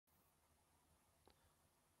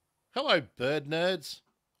Hello, bird nerds.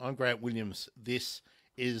 I'm Grant Williams. This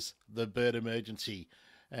is the Bird Emergency.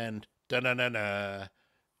 And da-na-na-na.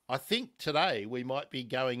 I think today we might be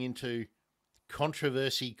going into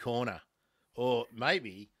controversy corner, or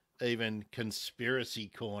maybe even conspiracy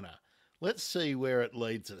corner. Let's see where it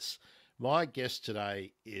leads us. My guest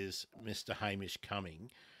today is Mr. Hamish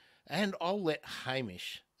Cumming, and I'll let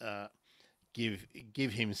Hamish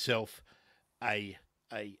give himself a,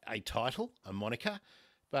 a title, a moniker.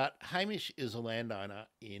 But Hamish is a landowner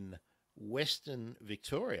in Western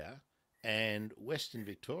Victoria, and Western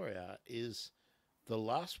Victoria is the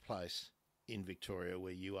last place in Victoria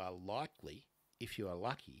where you are likely, if you are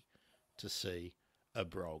lucky, to see a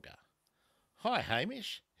Brolga. Hi,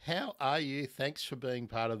 Hamish. How are you? Thanks for being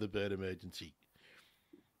part of the bird emergency.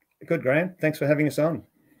 Good, Grant. Thanks for having us on.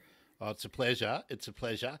 Oh, it's a pleasure. It's a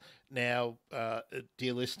pleasure. Now,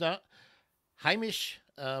 dear listener, Hamish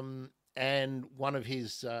and one of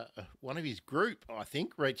his group, I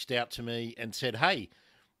think, reached out to me and said, "Hey,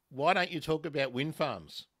 why don't you talk about wind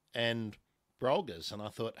farms and Brolgas?" And I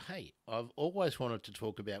thought, "Hey, I've always wanted to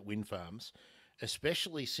talk about wind farms,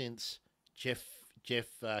 especially since Jeff Jeff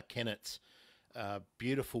Kennett's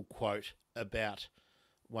beautiful quote about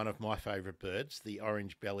one of my favourite birds, the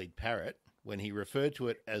orange-bellied parrot, when he referred to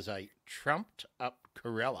it as a trumped-up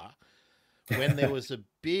Corella when there was a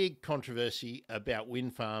big controversy about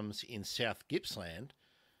wind farms in South Gippsland.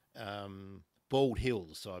 Bald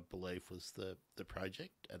Hills, I believe, was the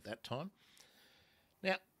project at that time.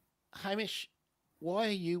 Now, Hamish, why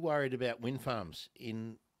are you worried about wind farms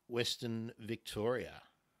in Western Victoria?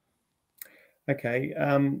 Okay.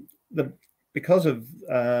 The Because of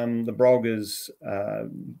the Brolgas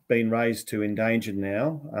being raised to endangered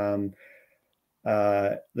now,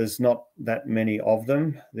 there's not that many of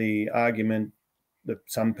them. The argument that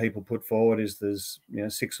some people put forward is there's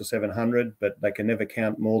 600 or 700, but they can never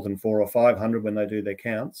count more than 400 or 500 when they do their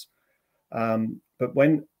counts. But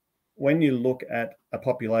when you look at a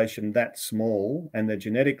population that small and they're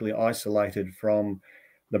genetically isolated from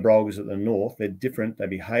the Brolgas at the north, they're different, they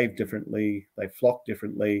behave differently, they flock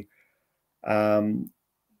differently. Um,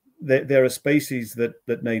 they're a species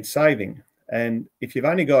that need saving. And if you've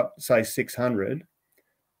only got, say, 600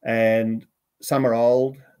 and some are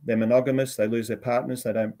old, they're monogamous, they lose their partners,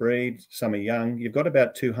 they don't breed, some are young, you've got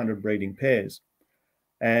about 200 breeding pairs.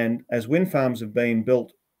 And as wind farms have been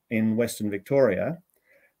built in Western Victoria,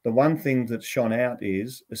 the one thing that's shone out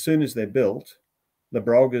is as soon as they're built, the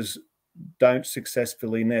Brolgas don't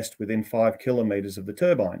successfully nest within 5 kilometres of the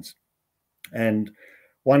turbines. And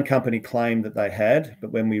one company claimed that they had,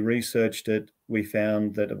 but when we researched it, we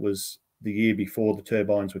found that it was the year before the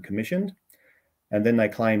turbines were commissioned. And then they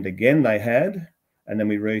claimed again they had. And then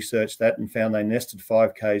we researched that and found they nested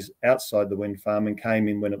 5Ks outside the wind farm and came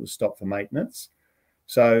in when it was stopped for maintenance.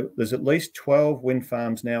 So there's at least 12 wind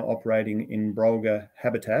farms now operating in Brolga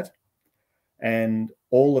habitat, and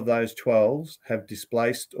all of those 12s have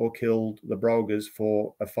displaced or killed the Brolgas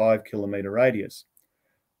for a 5 kilometre radius.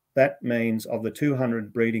 That means of the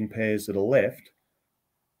 200 breeding pairs that are left,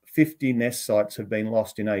 50 nest sites have been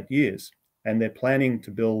lost in 8 years, and they're planning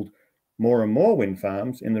to build more and more wind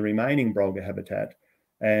farms in the remaining Brolga habitat.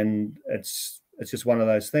 And it's just one of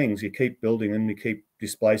those things. You keep building them, you keep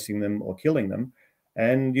displacing them or killing them,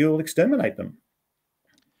 and you'll exterminate them.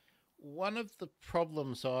 One of the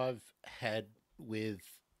problems I've had with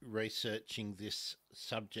researching this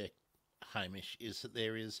subject, Hamish, is that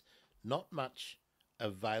there is not much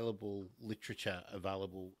available literature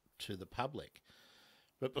available to the public.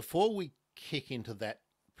 But before we kick into that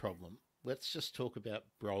problem, let's just talk about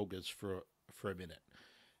Brolgas for a minute.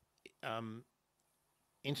 Um,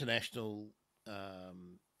 International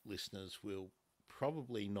listeners will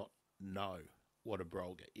probably not know what a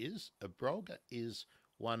Brolga is. A Brolga is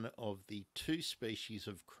one of the two species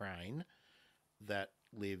of crane that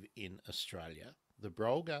live in Australia. The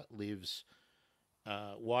Brolga lives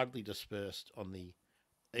widely dispersed on the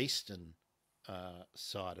eastern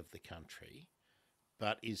side of the country,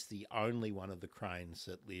 but is the only one of the cranes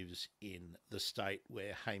that lives in the state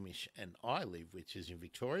where Hamish and I live, which is in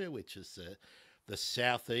Victoria, which is the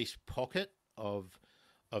southeast pocket of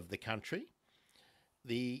the country.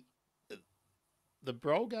 The the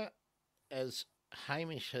Brolga, as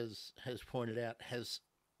Hamish has pointed out, has,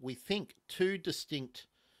 we think, two distinct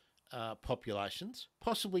populations,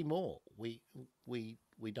 possibly more. We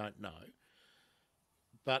don't know,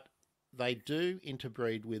 but they do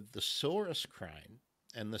interbreed with the Saurus crane,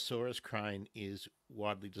 and the Saurus crane is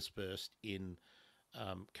widely dispersed in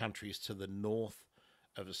countries to the north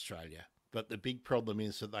of Australia. But the big problem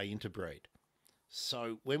is that they interbreed.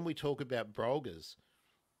 So when we talk about Brolgas,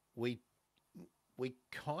 we we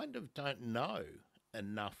kind of don't know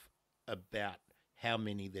enough about how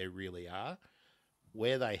many there really are,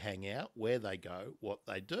 where they hang out, where they go, what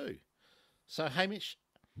they do. So, Hamish,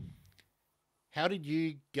 how did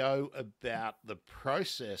you go about the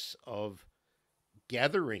process of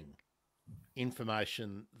gathering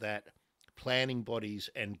information that planning bodies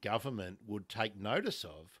and government would take notice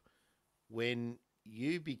of when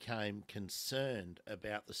you became concerned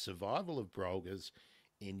about the survival of Brolgas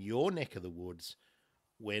in your neck of the woods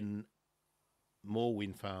when more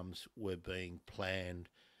wind farms were being planned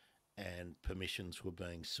and permissions were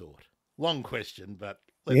being sought? Long question, but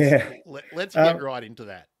Yeah. let's get right into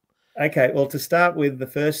that. Okay, well, to start with, the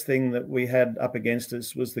first thing that we had up against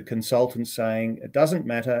us was the consultants saying it doesn't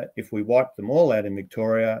matter if we wipe them all out in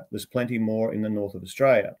Victoria, there's plenty more in the north of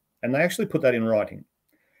Australia. And they actually put that in writing.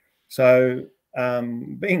 So,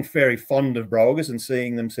 being very fond of Brolgas and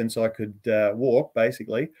seeing them since I could walk,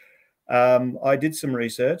 basically, I did some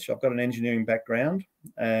research. I've got an engineering background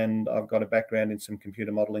and I've got a background in some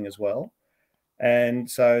computer modeling as well. And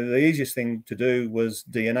so the easiest thing to do was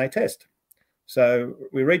DNA test. So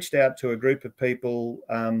we reached out to a group of people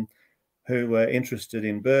who were interested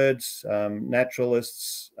in birds,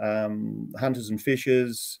 naturalists, hunters and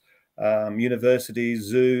fishers, universities,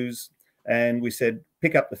 zoos, and we said,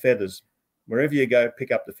 pick up the feathers. Wherever you go,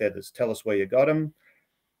 pick up the feathers. Tell us where you got them,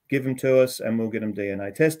 give them to us, and we'll get them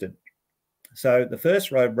DNA tested. So the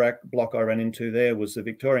first roadblock I ran into there was the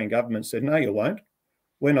Victorian government said, no, you won't.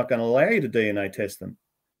 We're not going to allow you to DNA test them.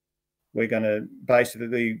 We're going to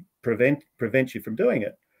basically prevent you from doing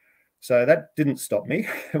it. So that didn't stop me.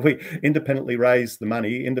 We independently raised the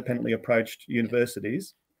money, independently approached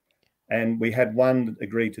universities, and we had one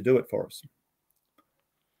agree to do it for us.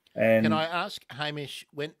 And can I ask, Hamish,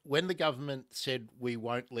 when the government said we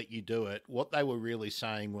won't let you do it, what they were really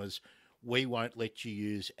saying was we won't let you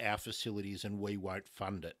use our facilities and we won't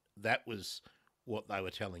fund it. That was what they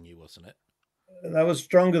were telling you, wasn't it? That was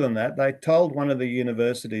stronger than that. They told one of the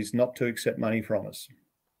universities not to accept money from us.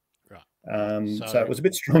 Right. So it was a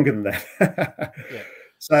bit stronger than that. Yeah.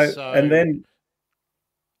 So and then.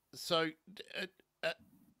 So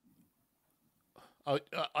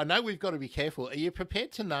I know we've got to be careful. Are you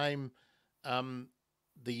prepared to name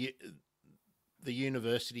the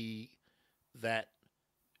university that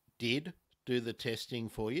did do the testing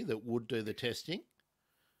for you, that would do the testing?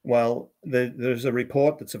 Well, there's a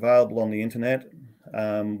report that's available on the internet,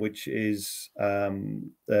 which is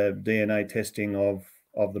the DNA testing of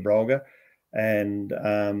the Brolga, and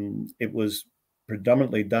it was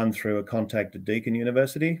predominantly done through a contact at Deakin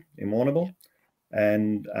University in Warrnambool,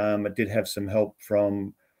 and it did have some help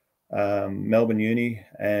from Melbourne Uni,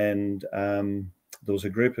 and there was a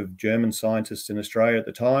group of German scientists in Australia at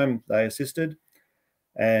the time. They assisted.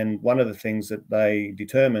 And one of the things that they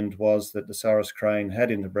determined was that the Saurus crane had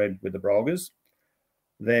interbred with the Brolgas.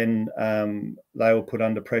 Then they were put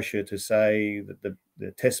under pressure to say that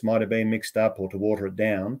the tests might have been mixed up or to water it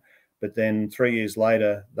down. But then 3 years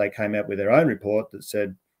later, they came out with their own report that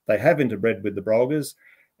said they have interbred with the Brolgas,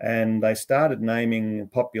 and they started naming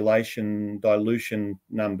population dilution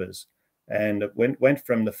numbers. And it went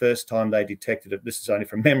from the first time they detected it. This is only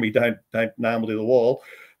from memory, don't nail me to the wall.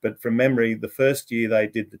 But from memory, the first year they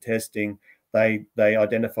did the testing, they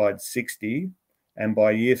identified 60, and by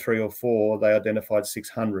year 3 or 4, they identified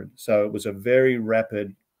 600. So it was a very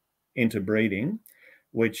rapid interbreeding,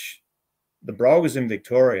 which the Brolgas in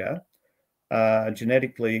Victoria are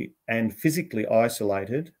genetically and physically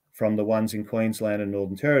isolated from the ones in Queensland and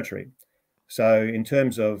Northern Territory. So in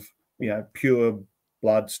terms of pure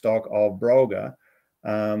blood stock of Brolga,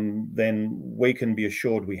 then we can be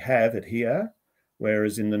assured we have it here.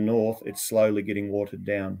 Whereas in the north, it's slowly getting watered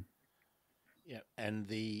down. Yeah, and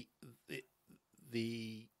the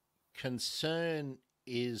concern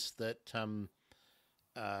is that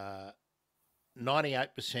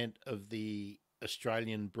 98% of the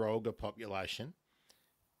Australian Brolga population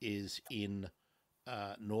is in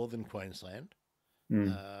northern Queensland.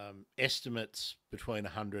 Estimates between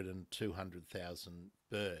 100 and 200,000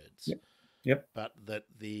 birds. Yep. But that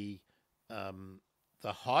the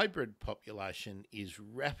hybrid population is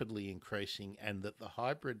rapidly increasing, and that the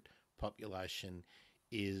hybrid population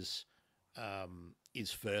is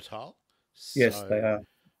fertile. Yes, they are.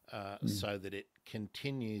 So that it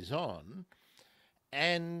continues on,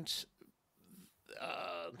 and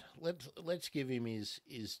let's give him his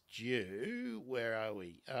due. Where are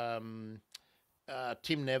we?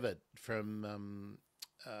 Tim Nevitt from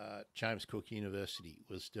James Cook University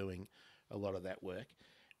was doing a lot of that work.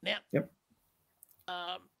 Now,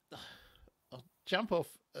 I'll jump off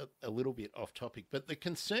a little bit off topic, but the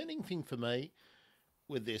concerning thing for me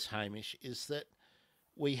with this, Hamish, is that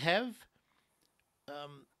we have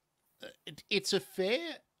it's a fair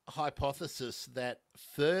hypothesis that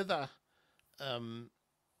further um,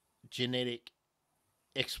 genetic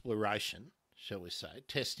exploration, shall we say,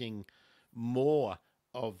 testing more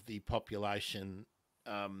of the population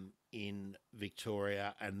in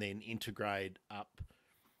Victoria and then integrate up,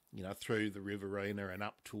 through the Riverina and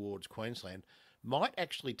up towards Queensland, might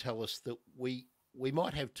actually tell us that we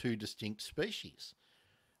might have two distinct species.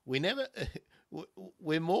 We never,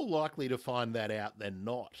 we're more likely to find that out than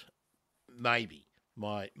not. Maybe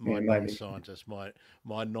my Yeah, maybe. non-scientist,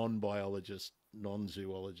 my non-biologist,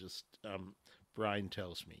 non-zoologist brain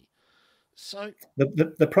tells me. So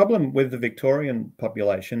The problem with the Victorian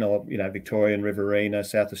population, or Victorian, Riverina,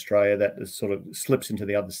 South Australia, that is sort of slips into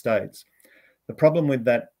the other states. The problem with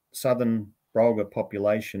that southern Brolga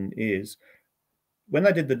population is when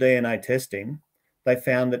they did the DNA testing, they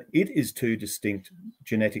found that it is two distinct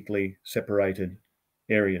genetically separated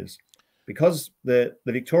areas because the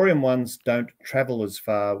Victorian ones don't travel as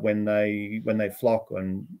far when they flock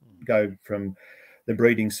and go from the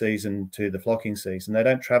breeding season to the flocking season. They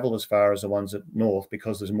don't travel as far as the ones at north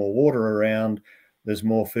because there's more water around, there's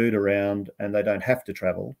more food around, and they don't have to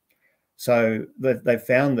travel. So they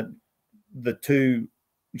found that the two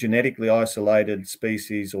genetically isolated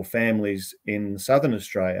species or families in southern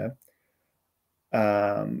Australia,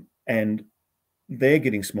 and they're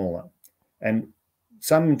getting smaller. And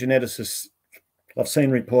some geneticists, I've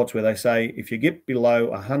seen reports where they say if you get below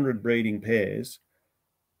 100 breeding pairs,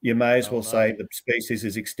 you may as well say the species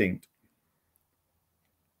is extinct.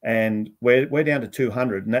 And we're down to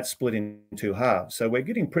 200, and that's split in two halves. So we're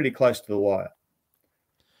getting pretty close to the wire.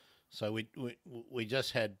 So we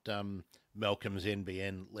just had Malcolm's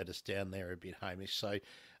NBN let us down there a bit, Hamish. So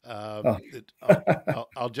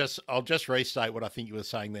I'll just restate what I think you were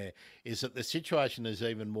saying there. Is that the situation is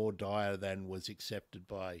even more dire than was accepted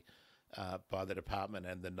by the department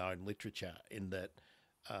and the known literature. In that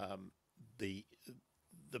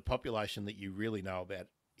the population that you really know about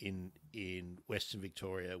in Western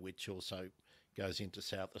Victoria, which also goes into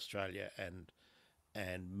South Australia and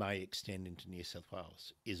may extend into New South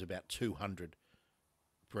Wales, is about 200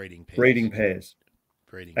 breeding pairs.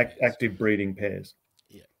 Active breeding pairs.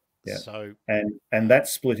 Yeah. So and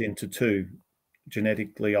that's split into two,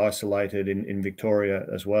 genetically isolated in Victoria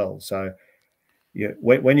as well. So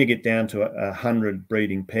when you get down to 100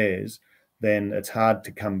 breeding pairs, then it's hard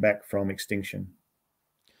to come back from extinction.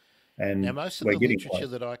 And now most of the literature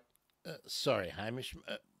that I, sorry, Hamish,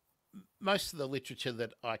 most of the literature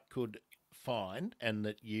that I could find and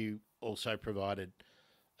that you also provided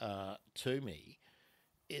to me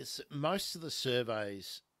is most of the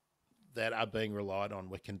surveys that are being relied on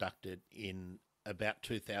were conducted in about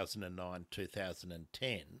 2009,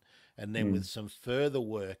 2010, and then with some further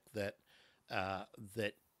work that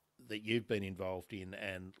you've been involved in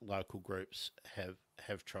and local groups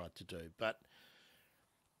have tried to do. But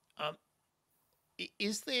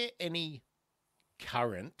is there any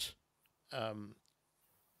current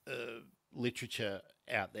literature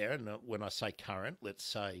out there, and when I say current, let's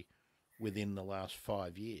say within the last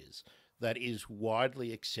 5 years, that is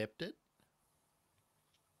widely accepted?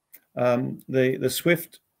 The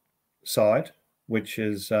Swift site, which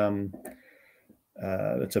is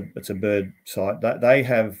it's a bird site, they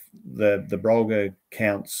have the Brolga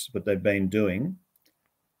counts that they've been doing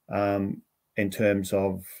in terms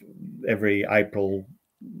of every April.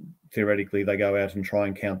 Theoretically, they go out and try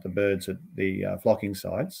and count the birds at the flocking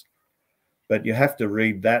sites, but you have to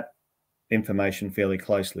read that information fairly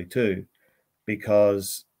closely too,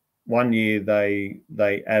 because one year they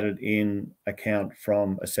added in a count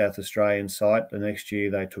from a South Australian site, the next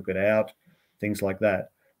year they took it out, things like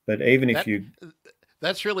that. But even if you...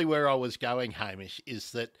 That's really where I was going, Hamish,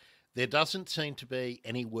 is that there doesn't seem to be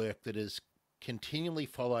any work that has continually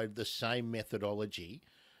followed the same methodology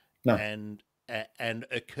and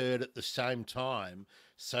occurred at the same time,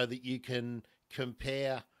 so that you can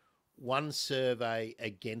compare one survey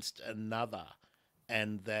against another,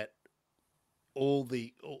 and that all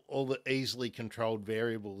the easily controlled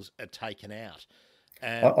variables are taken out.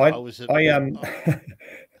 And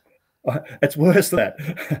it's worse than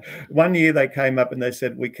that. One year they came up and they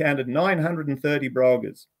said, we counted 930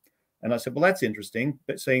 Brolgas. And I said, well, that's interesting,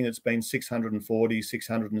 but seeing it's been 640,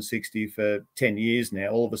 660 for 10 years now,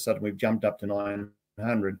 all of a sudden we've jumped up to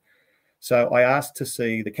 900. So I asked to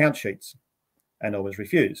see the count sheets and I was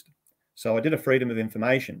refused. So I did a freedom of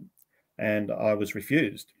information and I was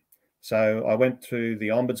refused. So I went to the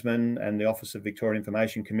Ombudsman and the Office of Victorian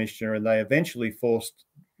Information Commissioner, and they eventually forced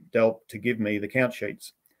DELP to give me the count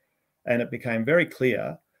sheets. And it became very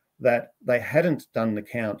clear that they hadn't done the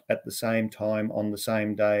count at the same time on the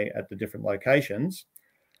same day at the different locations.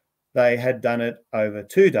 They had done it over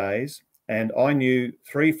 2 days, and I knew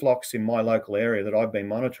 3 flocks in my local area that I've been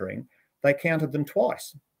monitoring. They counted them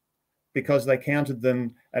twice, because they counted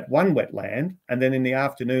them at one wetland, and then in the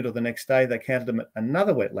afternoon or the next day, they counted them at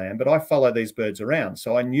another wetland. But I follow these birds around,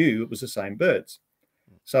 so I knew it was the same birds.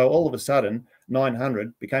 So all of a sudden,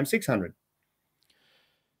 900 became 600.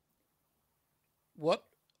 What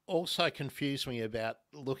also confused me about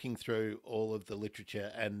looking through all of the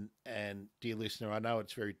literature, and dear listener, I know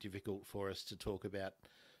it's very difficult for us to talk about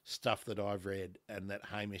stuff that I've read and that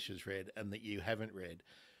Hamish has read and that you haven't read,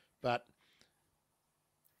 but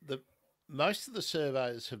most of the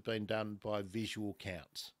surveys have been done by visual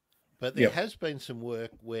counts, but there Yep. has been some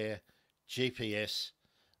work where GPS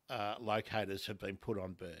locators have been put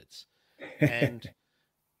on birds, and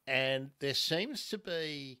there seems to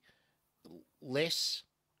be less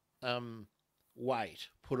weight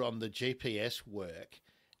put on the GPS work,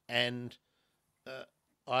 and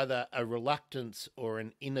either a reluctance or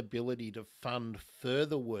an inability to fund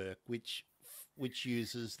further work which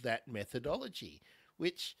uses that methodology,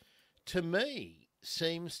 which to me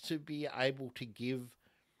seems to be able to give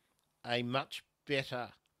a much better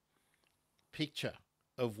picture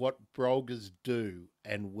of what Brolgas do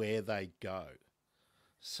and where they go.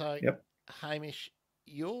 So, Yep. Hamish,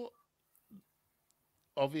 you're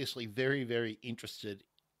obviously very, very interested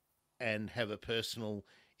and have a personal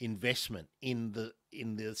investment in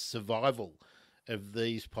the survival of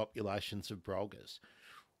these populations of Brolgas.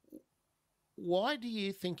 Why do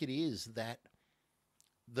you think it is that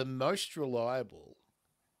the most reliable,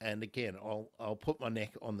 and again, I'll put my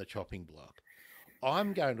neck on the chopping block,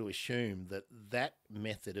 I'm going to assume that that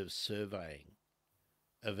method of surveying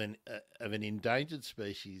of an endangered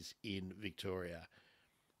species in Victoria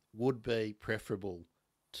would be preferable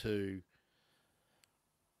to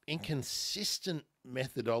inconsistent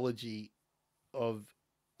methodology of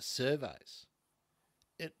surveys.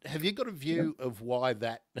 Have you got a view of why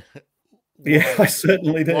that? Yeah, I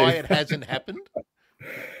certainly do. Why it hasn't happened?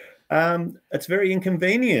 It's very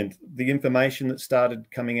inconvenient, the information that started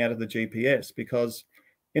coming out of the GPS, because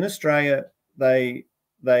in Australia, they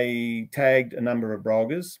tagged a number of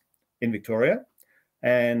Brolgas in Victoria,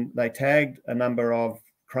 and they tagged a number of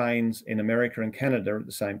cranes in America and Canada at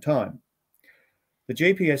the same time. The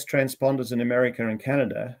GPS transponders in America and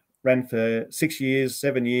Canada ran for 6 years,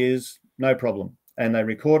 7 years, no problem. And they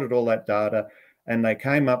recorded all that data, and they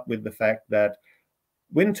came up with the fact that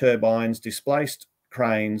wind turbines displaced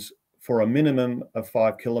cranes for a minimum of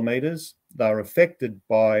 5 kilometres. They were affected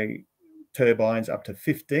by turbines up to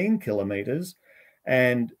 15 kilometres,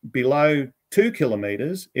 and below 2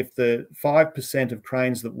 kilometres, if the 5% of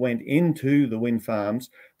cranes that went into the wind farms,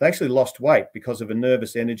 they actually lost weight because of a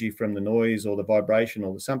nervous energy from the noise or the vibration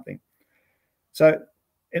or the something. So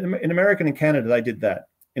in America and Canada, they did that.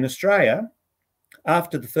 In Australia,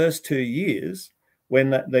 after the first 2 years, when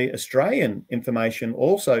the Australian information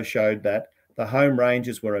also showed that the home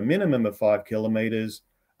ranges were a minimum of 5 kilometres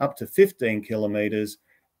up to 15 kilometres,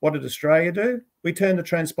 what did Australia do? We turned the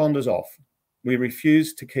transponders off. We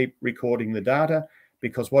refused to keep recording the data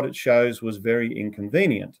because what it shows was very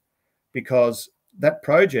inconvenient, because that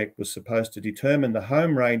project was supposed to determine the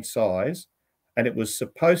home range size, and it was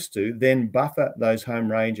supposed to then buffer those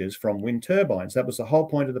home ranges from wind turbines. That was the whole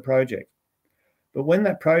point of the project. But when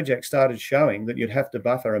that project started showing that you'd have to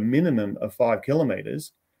buffer a minimum of 5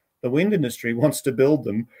 kilometres, the wind industry wants to build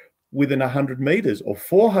them within 100 metres or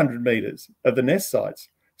 400 metres of the nest sites.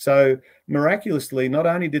 So miraculously, not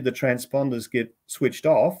only did the transponders get switched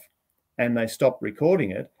off and they stopped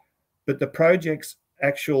recording it, but the project's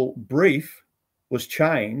actual brief was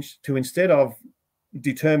changed to, instead of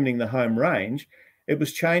determining the home range, it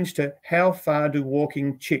was changed to how far do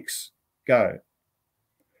walking chicks go.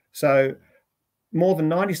 So more than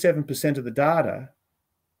 97% of the data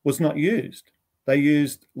was not used. They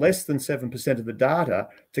used less than 7% of the data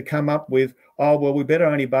to come up with, oh, well, we better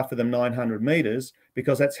only buffer them 900 metres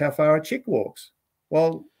because that's how far a chick walks.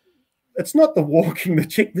 Well, it's not the walking the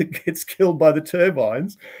chick that gets killed by the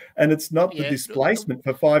turbines, and it's not the displacement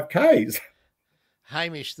for 5Ks.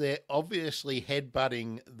 Hamish, they're obviously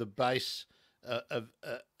headbutting the base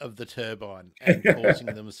of the turbine and causing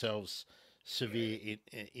themselves severe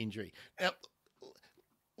injury. Now,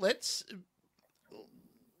 let's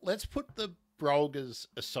put the Brolgas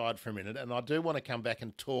aside for a minute, and I do want to come back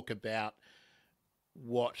and talk about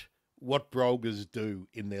what Brolgas do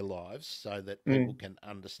in their lives so that people can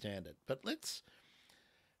understand it. But let's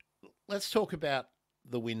talk about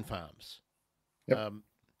the wind farms. Yep.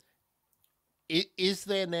 Is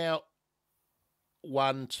there now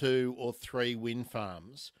one, two, or three wind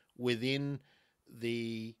farms within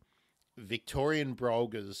the Victorian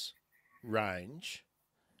Brolgas range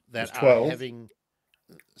There's that are 12 having.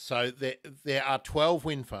 So there are 12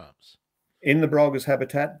 wind farms. in the Brolgas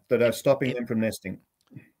habitat that are In, stopping in, them from nesting.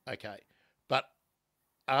 okay, but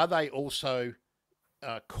are they also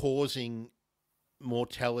causing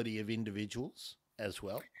mortality of individuals as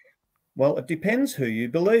well? Well, it depends who you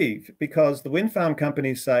believe, because the wind farm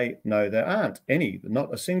companies say, no, there aren't any.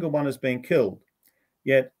 Not a single one has been killed.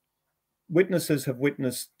 Yet witnesses have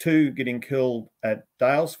witnessed 2 getting killed at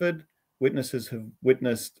Daylesford. Witnesses have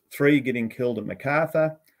witnessed 3 getting killed at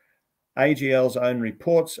Macarthur. AGL's own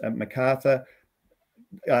reports at Macarthur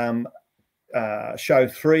show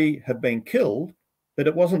 3 have been killed, but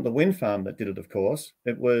it wasn't the wind farm that did it, of course.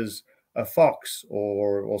 It was a fox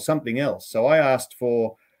or something else. So I asked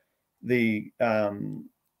for the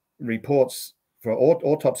reports, for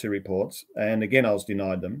autopsy reports, and again I was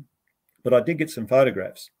denied them, but I did get some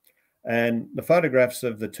photographs, and the photographs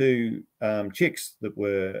of the 2 chicks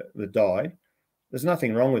that died, there's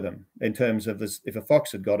nothing wrong with them in terms of this. If a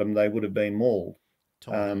fox had got them, they would have been mauled,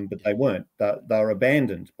 but they weren't. They were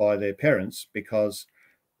abandoned by their parents, because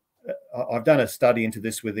I've done a study into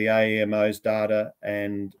this with the AEMO's data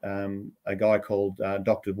and a guy called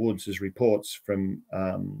Dr. Woods' reports from,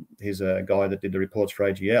 he's a guy that did the reports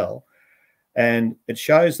for AGL. And it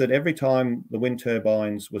shows that every time the wind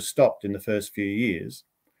turbines were stopped in the first few years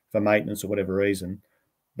for maintenance or whatever reason,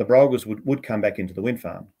 the Brolgas would come back into the wind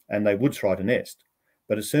farm and they would try to nest.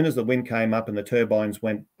 But as soon as the wind came up and the turbines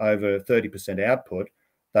went over 30% output,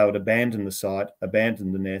 they would abandon the site,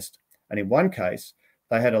 abandon the nest. And in one case,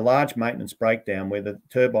 they had a large maintenance breakdown where the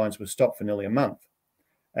turbines were stopped for nearly a month.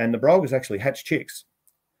 And the Brolgas actually hatched chicks.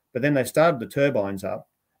 But then they started the turbines up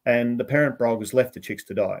and the parent Brolgas left the chicks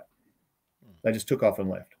to die. They just took off and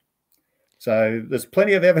left. So there's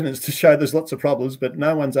plenty of evidence to show there's lots of problems, but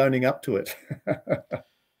no one's owning up to it.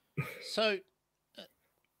 So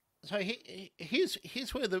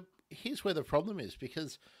here's where the problem is,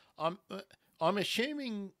 because I'm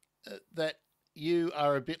assuming that you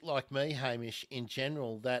are a bit like me, Hamish, in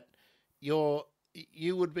general, that you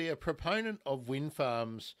would be a proponent of wind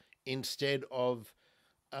farms instead of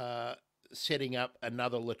setting up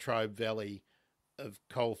another Latrobe Valley of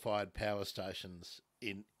coal-fired power stations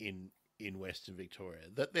in Western Victoria.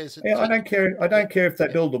 That there's I don't care. I don't care if they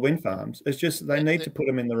build the wind farms. It's just they need to put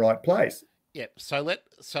them in the right place. Yeah. So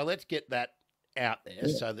let's get that out there,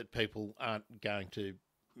 so that people aren't going to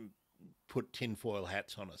put tinfoil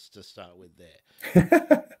hats on us to start with there.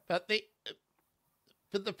 but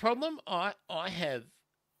the problem I have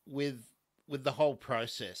with the whole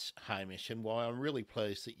process, Hamish, and why I'm really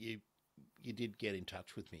pleased that you did get in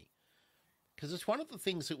touch with me, because it's one of the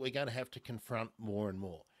things that we're going to have to confront more and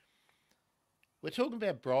more. We're talking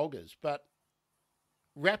about Brolgas, but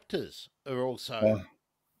raptors are also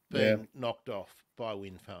being knocked off by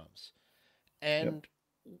wind farms. And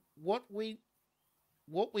what we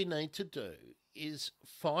need to do is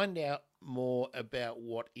find out more about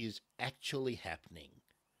what is actually happening,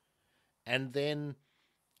 and then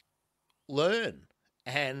learn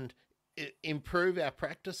and improve our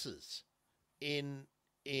practices in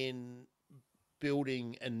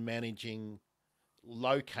building and managing,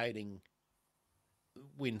 locating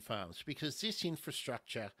wind farms, because this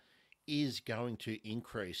infrastructure is going to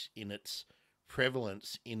increase in its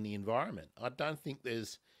prevalence in the environment. I don't think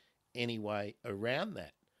there's any way around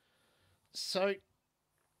that. So,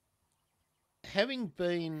 having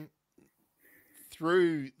been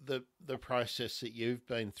through the process that you've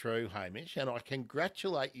been through, Hamish, and I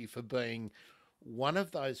congratulate you for being one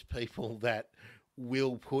of those people that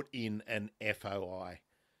will put in an FOI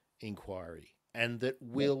inquiry and that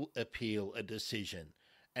will appeal a decision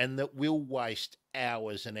and that will waste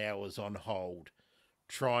hours and hours on hold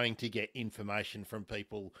trying to get information from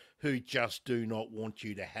people who just do not want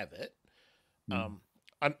you to have it.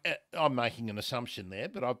 I'm making an assumption there,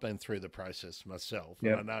 but I've been through the process myself,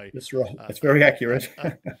 and I know that's right. It's very accurate.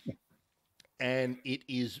 And it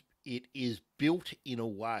is built in a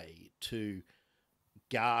way to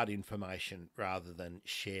guard information rather than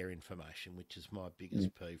share information, which is my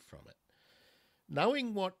biggest peeve from it.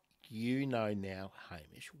 Knowing what you know now,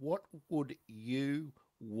 Hamish, what would you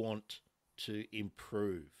want to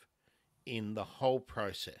improve in the whole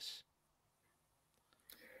process?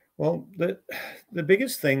 Well, the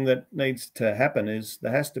biggest thing that needs to happen is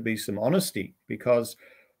there has to be some honesty, because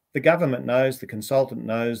the government knows, the consultant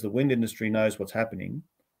knows, the wind industry knows what's happening.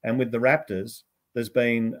 And with the raptors, there's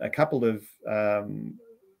been a couple of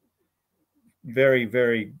very,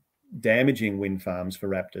 very damaging wind farms for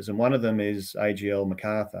raptors. And one of them is AGL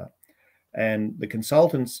Macarthur. And the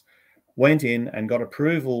consultants went in and got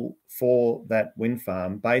approval for that wind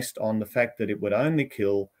farm based on the fact that it would only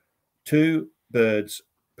kill 2 birds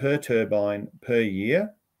per turbine per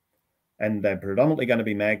year, and they're predominantly going to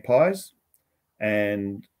be magpies,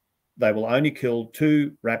 and they will only kill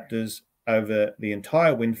 2 raptors over the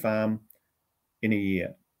entire wind farm in a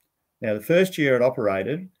year. Now, the first year it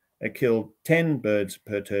operated, it killed 10 birds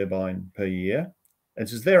per turbine per year.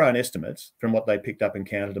 This is their own estimates from what they picked up and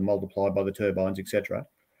counted and multiplied by the turbines, etc.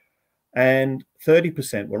 And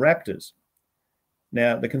 30% were raptors.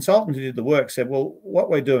 Now, the consultant who did the work said, well, what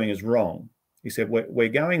we're doing is wrong. He said, we're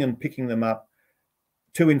going and picking them up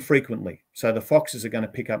too infrequently. So the foxes are going to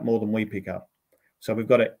pick up more than we pick up. So we've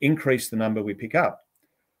got to increase the number we pick up.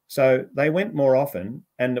 So they went more often,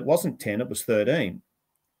 and it wasn't 10, it was 13.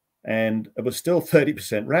 And it was still 30%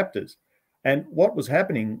 raptors. And what was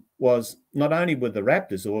happening was not only were the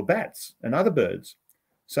raptors, there were bats and other birds.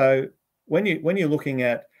 So when you're looking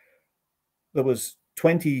at, there was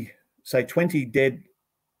 20 dead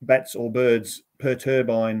bats or birds per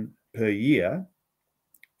turbine per year,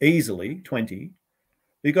 easily 20,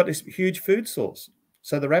 you've got this huge food source.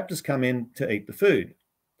 So the raptors come in to eat the food.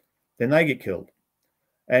 Then they get killed.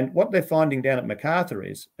 And what they're finding down at MacArthur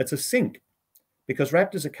is it's a sink, because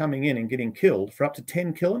raptors are coming in and getting killed for up to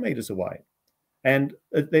 10 kilometres away. And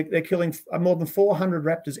they're killing more than 400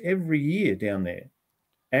 raptors every year down there.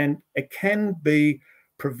 And it can be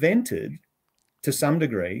prevented to some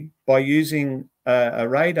degree by using a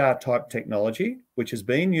radar type technology, which has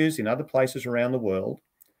been used in other places around the world.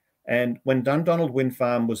 And when Dundonald Wind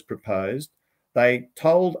Farm was proposed, they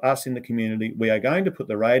told us in the community, we are going to put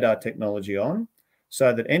the radar technology on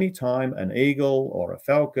so that any time an eagle or a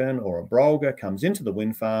falcon or a Brolga comes into the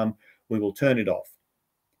wind farm, we will turn it off.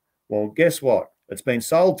 Well, guess what? It's been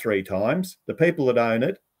sold 3 times. The people that own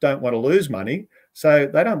it don't want to lose money, so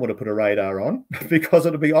they don't want to put a radar on because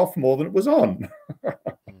it'll be off more than it was on.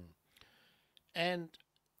 And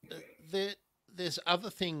there's other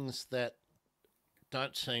things that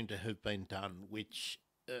don't seem to have been done, which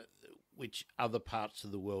other parts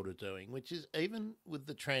of the world are doing, which is even with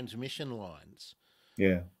the transmission lines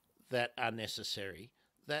that are necessary,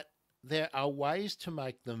 that there are ways to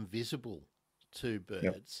make them visible to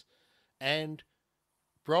birds. And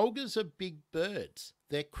Brolgas are big birds.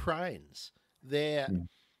 They're cranes. They're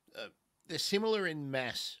similar in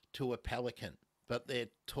mass to a pelican, but they're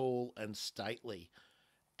tall and stately.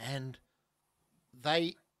 And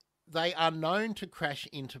they are known to crash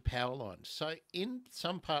into power lines. So in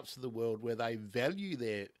some parts of the world where they value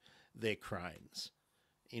their cranes,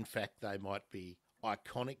 in fact, they might be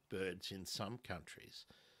iconic birds in some countries,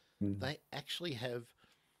 they actually have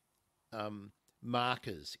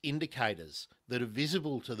markers, indicators that are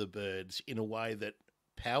visible to the birds in a way that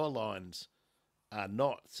power lines are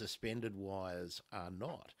not, suspended wires are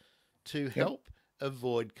not, to help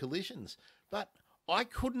avoid collisions. But I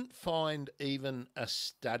couldn't find even a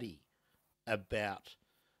study about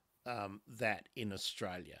that in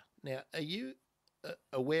Australia. Now, are you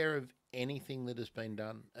aware of anything that has been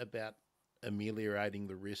done about ameliorating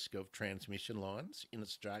the risk of transmission lines in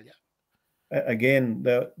Australia? Again,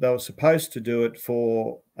 they were supposed to do it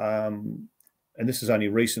for, and this is only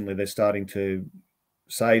recently they're starting to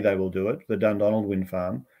say they will do it, the Dundonald Wind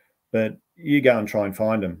Farm, but you go and try and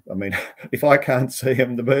find them. I mean, if I can't see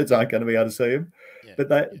them, the birds aren't going to be able to see them.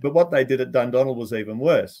 But what they did at Dundonald was even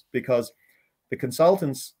worse, because the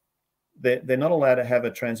consultants, they're not allowed to have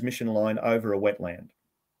a transmission line over a wetland.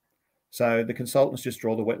 So the consultants just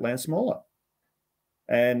draw the wetland smaller.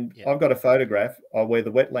 And I've got a photograph of where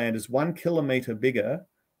the wetland is 1 kilometre bigger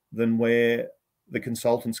than where the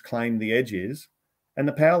consultants claim the edge is, and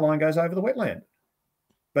the power line goes over the wetland.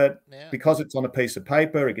 But because it's on a piece of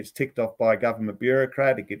paper, it gets ticked off by a government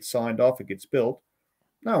bureaucrat, it gets signed off, it gets built.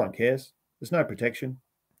 No one cares. There's no protection.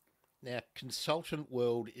 Now, consultant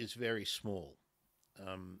world is very small.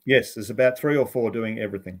 Yes, there's about 3 or 4 doing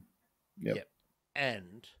everything. Yep.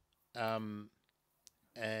 And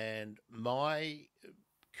my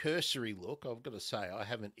cursory look, I've got to say, I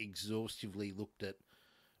haven't exhaustively looked at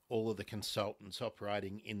all of the consultants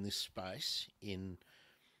operating in this space in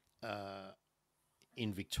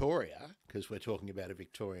Victoria, because we're talking about a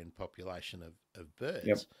Victorian population of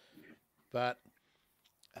birds. But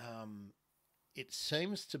it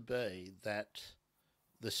seems to be that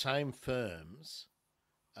the same firms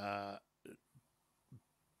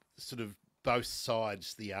sort of both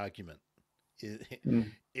sides the argument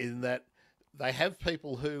in that they have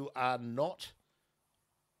people who are not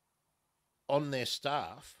on their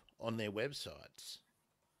staff, on their websites,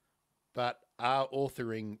 but are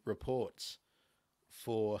authoring reports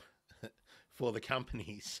for the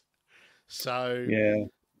companies. So, Yeah.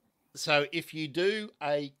 so if you do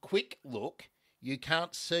a quick look, you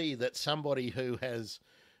can't see that somebody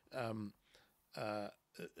um, uh,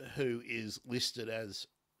 who is listed as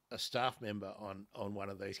a staff member on one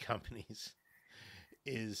of these companies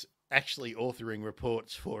is actually authoring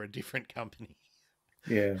reports for a different company.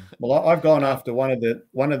 Yeah. Well, I've gone Um, after one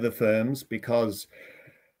of the firms because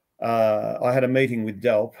I had a meeting with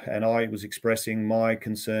DELP and I was expressing my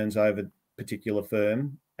concerns over a particular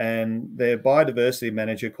firm. And their biodiversity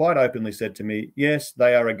manager quite openly said to me, yes,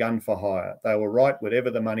 they are a gun for hire. They will write whatever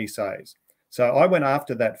the money says. So I went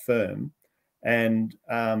after that firm and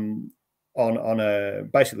on a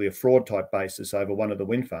basically a fraud type basis over one of the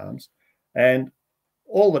wind farms. And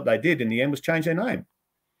all that they did in the end was change their name.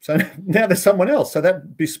 So now there's someone else. So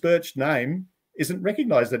that besmirched name isn't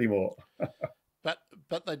recognised anymore. but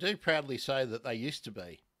but they do proudly say that they used to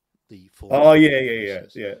be the Oh former yeah, yeah, yeah,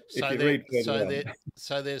 business. yeah. If So you there, read further so on, there,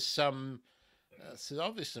 so there's some. So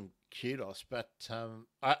obviously some kudos, but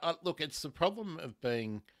look, it's the problem of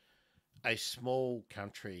being a small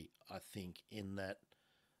country. I think in that,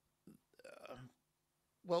 uh,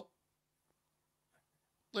 well,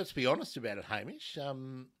 let's be honest about it, Hamish.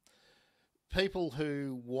 People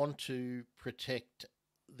who want to protect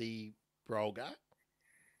the Brolga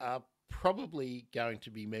are probably going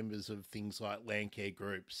to be members of things like land care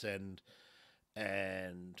groups and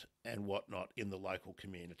whatnot in the local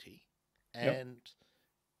community, yep, and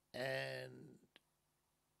and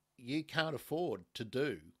you can't afford to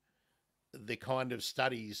do the kind of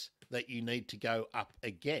studies that you need to go up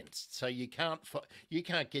against. So you can't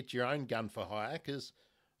get your own gun for hire because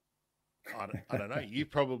I don't know. You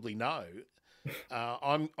probably know.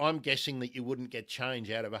 I'm guessing that you wouldn't get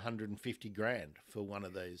change out of 150 grand for one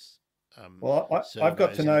of these well, I've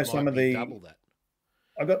got to surveys, and know it some might of be the double that.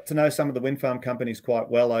 I've got to know some of the wind farm companies quite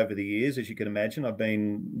well over the years, as you can imagine. I've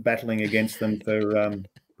been battling against them for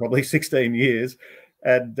probably 16 years,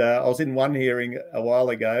 and I was in one hearing a while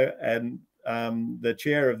ago, and the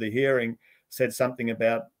chair of the hearing said something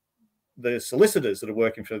about the solicitors that are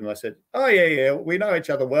working for them. I said, "Oh yeah, yeah, we know each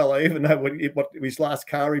other well. I even know what his last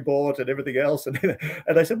car he bought and everything else." And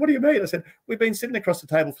they said, "What do you mean?" I said, "We've been sitting across the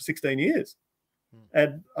table for 16 years." Hmm.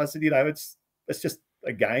 And I said, it's just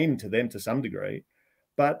a game to them to some degree,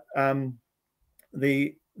 but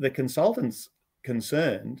the consultants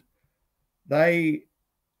concerned, they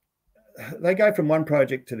they go from one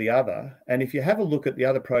project to the other. And if you have a look at the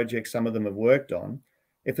other projects some of them have worked on,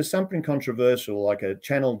 if there's something controversial like a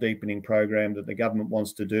channel deepening program that the government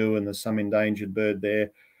wants to do and there's some endangered bird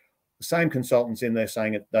there, the same consultants in there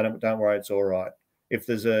saying it, don't worry, it's all right. If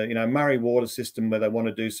there's a Murray water system where they want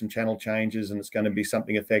to do some channel changes and it's going to be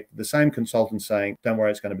something effective, the same consultant saying, don't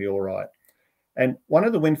worry, it's going to be all right. And one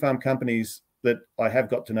of the wind farm companies that I have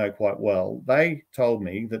got to know quite well, they told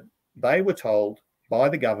me that they were told by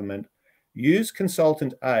the government, use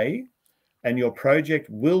consultant A and your project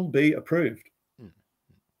will be approved. Hmm.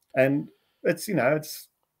 And it's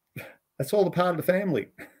that's all a part of the family.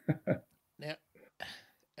 Now,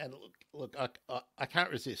 and look, I can't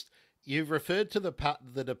resist. You've referred to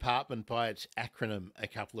the department by its acronym a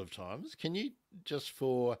couple of times. Can you, just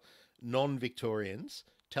for non-Victorians,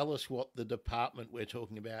 tell us what the department we're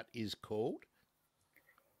talking about is called?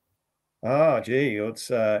 Ah, gee, it's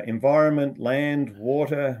environment, land,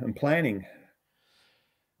 water, and planning,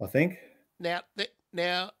 I think.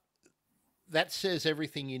 Now that says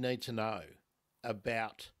everything you need to know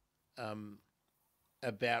about um,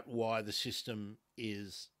 about why the system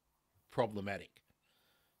is problematic.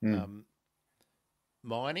 Mm, Um,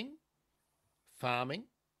 Mining, farming,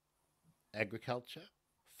 agriculture,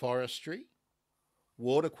 forestry,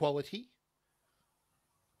 water quality,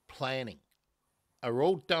 planning are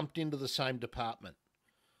all dumped into the same department.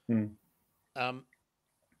 mm, Um,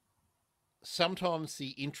 Sometimes the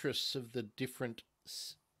interests of the different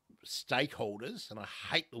stakeholders, and I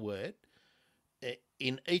hate the word,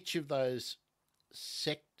 in each of those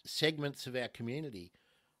segments of our community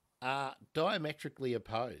are diametrically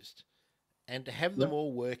opposed. And to have them yep,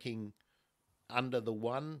 all working under the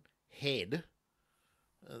one head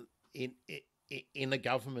uh, in, in a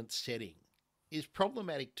government setting is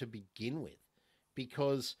problematic to begin with,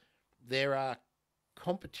 because there are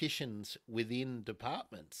competitions within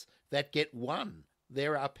departments that get won.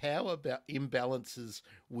 There are power imbalances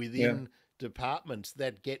yeah, within departments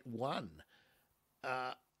that get won,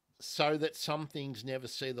 uh, so that some things never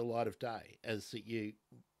see the light of day, as that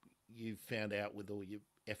you've found out with all your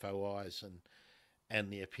FOIs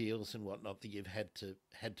and the appeals and whatnot that you've had to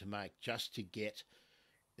make just to get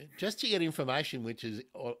information which is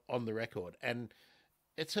on the record. And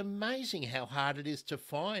it's amazing how hard it is to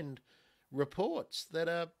find reports that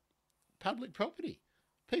are public property.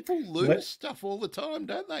 People lose stuff all the time,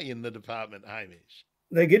 don't they, in the department, Hamish?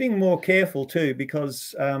 They're getting more careful too,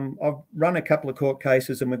 because I've run a couple of court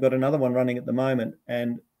cases and we've got another one running at the moment.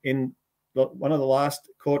 And in one of the last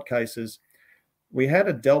court cases, we had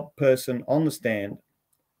a DELP person on the stand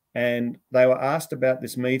and they were asked about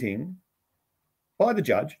this meeting by the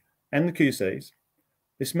judge and the QCs.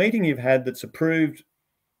 This meeting you've had that's approved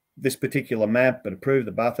this particular map and approved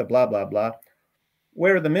the buffer, blah, blah, blah.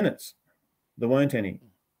 Where are the minutes? There weren't any.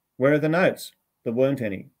 Where are the notes? There weren't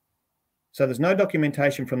any. So there's no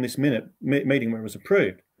documentation from this meeting where it was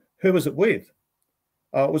approved. Who was it with?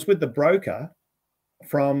 It was with the broker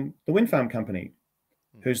from the wind farm company.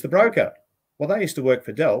 Who's the broker? Well, they used to work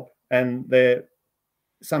for DELP and they're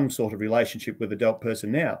some sort of relationship with the DELP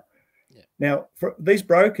person now. Yeah. Now, for these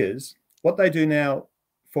brokers, what they do now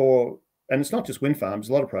and it's not just wind farms,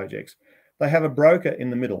 a lot of projects, they have a broker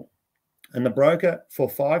in the middle. And the broker, for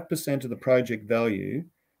 5% of the project value,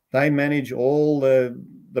 they manage all the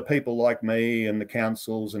people like me and the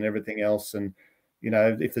councils and everything else. And, you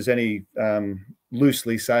know, if there's any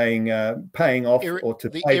loosely saying paying off or to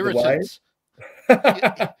pay the way.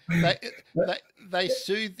 they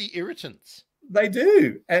soothe the irritants. They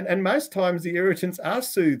do. And most times the irritants are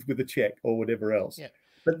soothed with a check or whatever else. Yeah.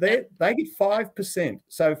 But they get 5%.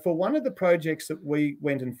 So for one of the projects that we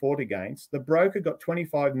went and fought against, the broker got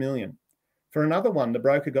 25 million. For another one, the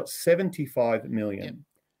broker got 75 million. Yeah.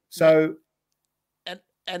 So,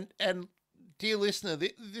 and dear listener,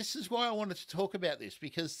 this is why I wanted to talk about this,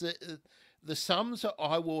 because the sums are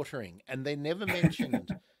eye-watering and they're never mentioned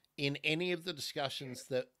in any of the discussions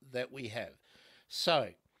that we have.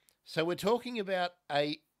 So we're talking about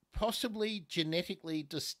a possibly genetically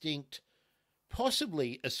distinct,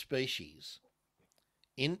 possibly a species,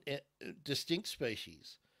 distinct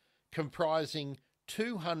species, comprising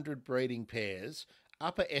 200 breeding pairs,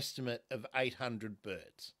 upper estimate of 800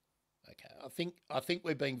 birds. Okay, I think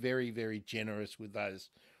we're being very, very generous with those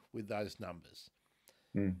numbers.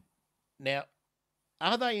 Now,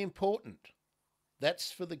 are they important?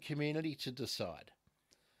 That's for the community to decide.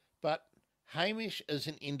 But Hamish, as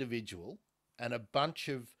an individual, and a bunch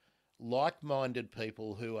of like-minded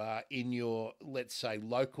people who are in your, let's say,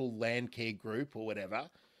 local land care group or whatever.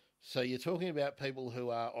 So you're talking about people who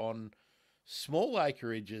are on small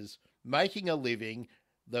acreages, making a living,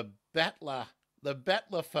 the battler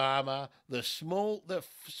farmer, the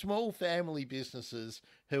small family businesses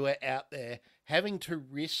who are out there having to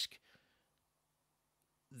risk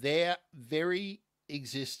their very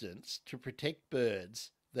existence to protect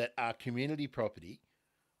birds that are community property.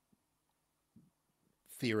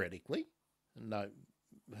 Theoretically, no,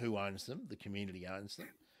 who owns them? The community owns them.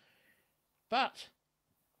 But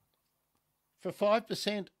for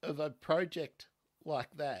 5% of a project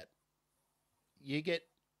like that, you get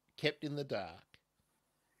kept in the dark.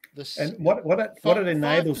 And what it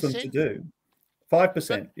enables them to do,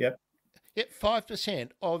 5%, yep. Yep, 5%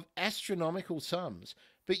 of astronomical sums.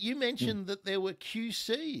 But you mentioned that there were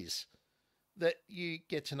QCs that you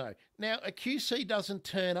get to know. Now, a QC doesn't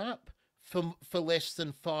turn up for less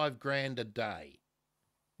than $5,000 a day.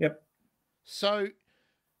 Yep. So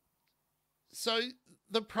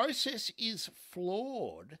the process is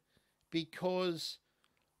flawed because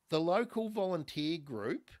the local volunteer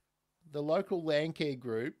group, the local land care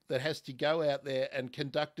group that has to go out there and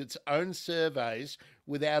conduct its own surveys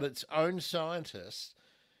without its own scientists,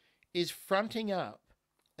 is fronting up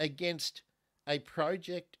against a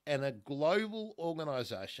project and a global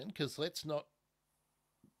organisation, because let's not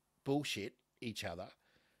bullshit each other.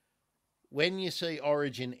 When you see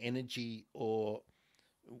Origin Energy or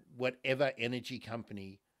whatever energy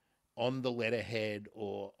company on the letterhead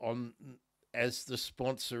or on as the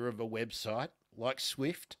sponsor of a website like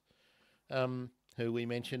Swift, who we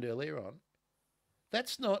mentioned earlier on,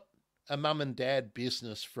 that's not a mum and dad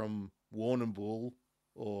business from Warrnambool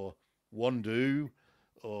or Wandoo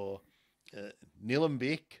or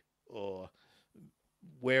Nillumbik or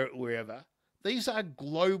wherever. These are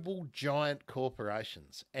global giant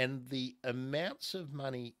corporations, and the amounts of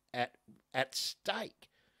money at stake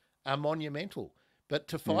are monumental. But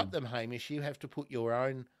to fight them, Hamish, you have to put your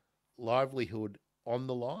own livelihood on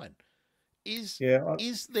the line. Is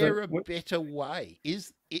there a better way?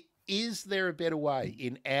 Is there a better way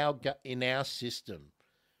in our system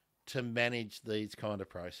to manage these kind of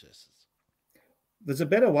processes? There's a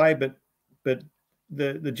better way, but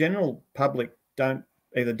the general public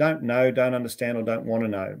either don't know, don't understand, or don't want to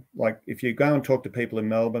know. Like if you go and talk to people in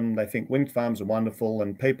Melbourne, they think wind farms are wonderful,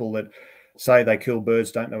 and people that say they kill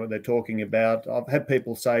birds don't know what they're talking about. I've had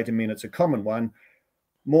people say to me, and it's a common one,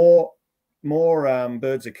 more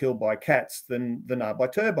birds are killed by cats than are by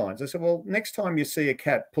turbines. I said, well, next time you see a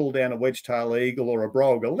cat pull down a wedge-tailed eagle or a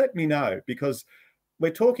Brolga, let me know, because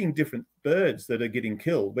we're talking different birds that are getting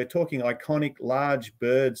killed. We're talking iconic large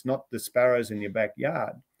birds, not the sparrows in your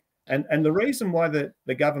backyard. And the reason why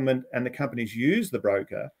the government and the companies use the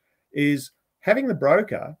broker is having the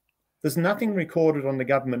broker, there's nothing recorded on the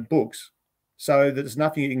government books, so there's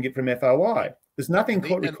nothing you can get from FOI. There's nothing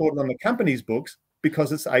recorded on the company's books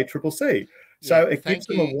because it's ACCC. So it gives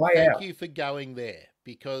them a way out. Thank you for going there,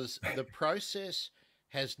 because the process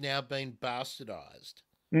has now been bastardized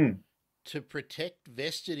to protect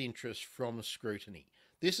vested interests from scrutiny.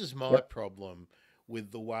 This is my problem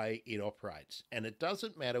with the way it operates. And it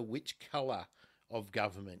doesn't matter which colour of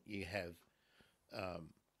government you have.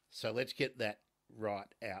 So let's get that right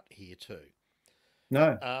out here too.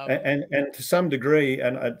 No, and to some degree,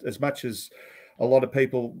 and as much as a lot of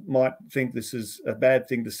people might think this is a bad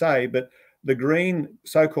thing to say, but the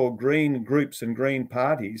so-called green groups and green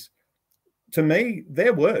parties, to me,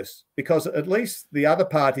 they're worse, because at least the other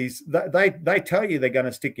parties, they tell you they're going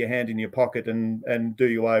to stick your hand in your pocket and do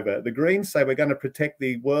you over. The Greens say we're going to protect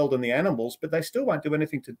the world and the animals, but they still won't do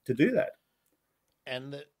anything to do that.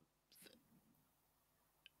 And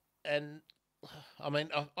I mean,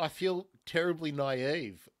 I feel terribly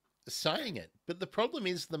naive saying it, but the problem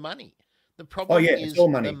is the money. The problem is all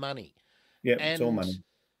money. The money. Yeah, it's all money.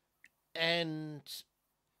 And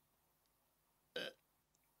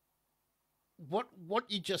what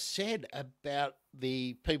you just said about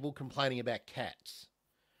the people complaining about cats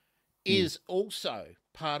is also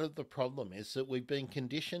part of the problem, is that we've been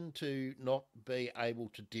conditioned to not be able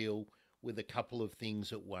to deal with a couple of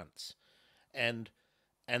things at once. And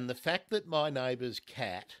the fact that my neighbour's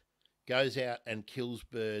cat goes out and kills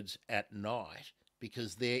birds at night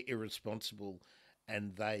because they're irresponsible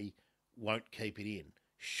and they won't keep it in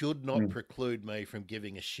should not preclude me from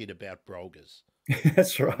giving a shit about Brolgas.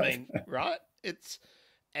 That's right. I mean, right? It's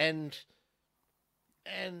and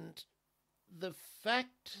the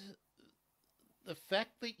fact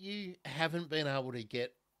that you haven't been able to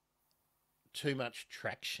get too much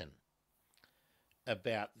traction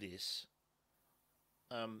about this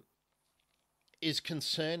is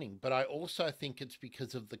concerning, but I also think it's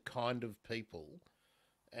because of the kind of people,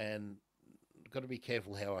 and I've got to be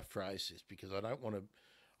careful how I phrase this, because I don't want to,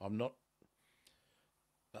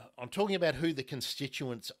 I'm talking about who the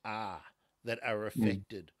constituents are that are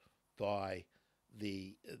affected by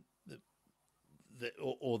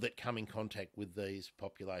or that come in contact with these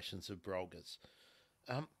populations of Brolgas.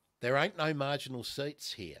 There ain't no marginal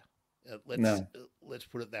seats here. Let's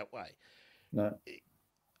put it that way. No.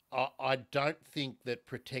 I don't think that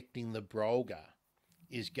protecting the Brolga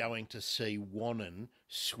is going to see Wannon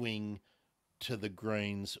swing to the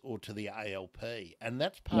Greens or to the ALP. And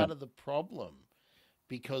that's part of the problem,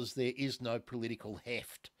 because there is no political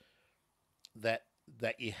heft that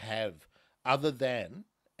you have other than,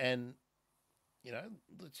 and, you know,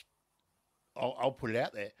 I'll put it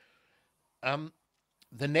out there,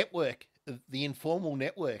 the network, the informal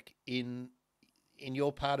network in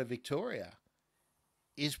your part of Victoria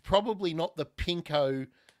is probably not the pinko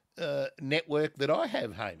network that I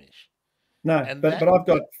have, Hamish. No, and but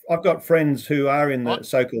I've got friends who are in the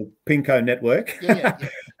so-called pinko network. Yeah.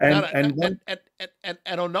 And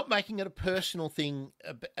I'm not making it a personal thing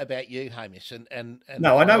about you, Hamish. And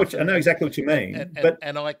no, I know exactly what you mean. But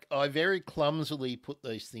I very clumsily put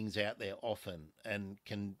these things out there often and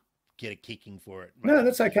can get a kicking for it. Maybe. No,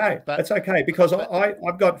 that's okay. That's okay, because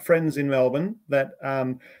I've got friends in Melbourne that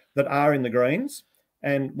are in the Greens,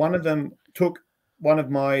 and one of them took one of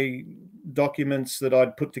my documents that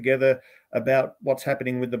I'd put together about what's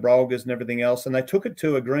happening with the Brolgas and everything else, and they took it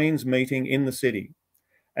to a Greens meeting in the city,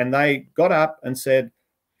 and they got up and said,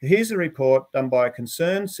 here's a report done by a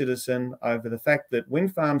concerned citizen over the fact that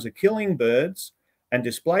wind farms are killing birds and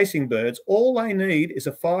displacing birds. All they need is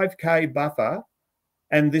a 5K buffer,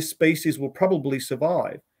 and this species will probably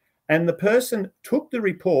survive. And the person took the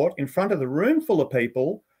report in front of the room full of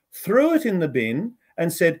people, threw it in the bin,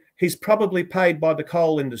 and said, he's probably paid by the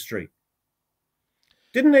coal industry.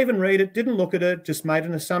 Didn't even read it, didn't look at it, just made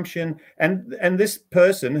an assumption. And this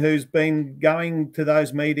person, who's been going to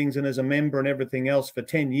those meetings and as a member and everything else for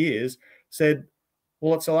 10 years, said,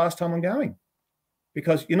 well, it's the last time I'm going,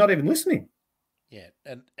 because you're not even listening. Yeah,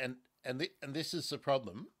 and this is the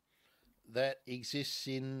problem that exists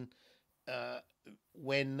in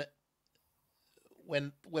when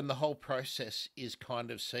the whole process is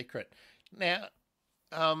kind of secret. Now,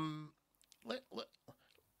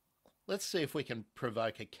 let's see if we can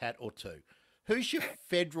provoke a cat or two. Who's your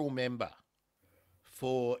federal member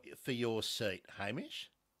for your seat,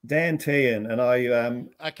 Hamish? Dan Tehan, and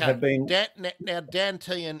I Okay. have been. Now, Dan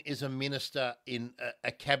Tehan is a minister in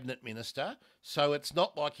a cabinet minister, so it's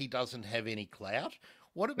not like he doesn't have any clout.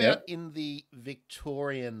 What about Yep. in the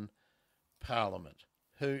Victorian Parliament?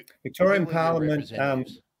 Who Victorian who are your Parliament,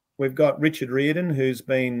 representatives? we've got Richard Reardon, who's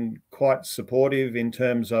been quite supportive in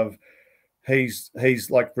terms of he's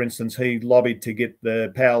like, for instance, he lobbied to get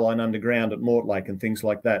the power line underground at Mortlake and things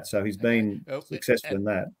like that. So he's Okay. been successful And in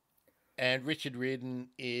that. Richard Reardon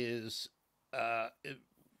is uh,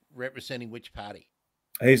 representing which party?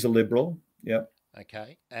 He's a Liberal. Yep.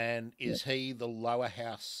 Okay. And Yep. is he the lower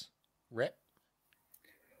house rep?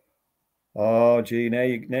 Oh, gee, now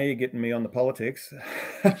you're getting me on the politics.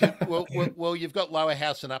 Because well, you've got lower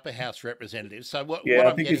house and upper house representatives. So Yeah, what I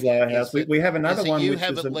I'm think he's getting at lower house. We have is another that one which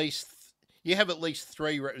is you have at least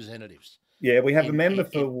three representatives yeah, we have a member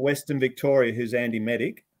for in Western Victoria who's Andy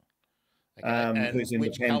Medic, okay. And who's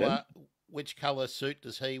independent. which color suit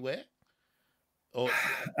does he wear? Or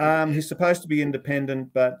He's supposed to be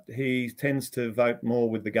independent, but he tends to vote more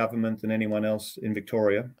with the government than anyone else in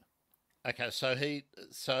Victoria. okay, so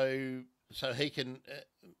he can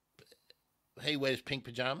he wears pink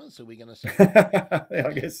pajamas. Are we going to say?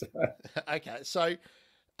 I guess so. Okay, so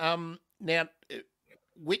now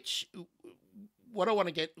which what I want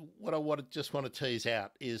to get, what I want to just want to tease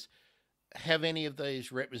out is, have any of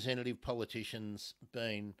these representative politicians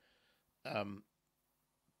um,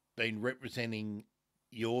 been representing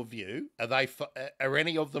your view? Are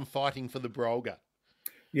any of them fighting for the Brolga?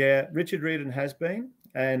 Yeah, Richard Reardon has been,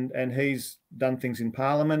 and he's done things in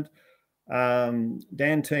Parliament. Dan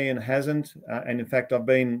Tehan hasn't, and in fact, I've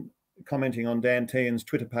been commenting on Dan Tehan's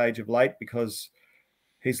Twitter page of late because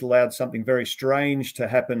he's allowed something very strange to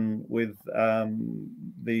happen with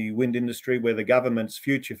the wind industry, where the government's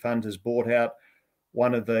future fund has bought out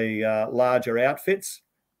one of the larger outfits,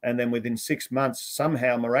 and then within 6 months,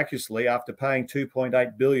 somehow miraculously, after paying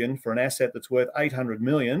 2.8 billion for an asset that's worth 800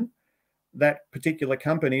 million, that particular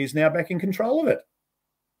company is now back in control of it,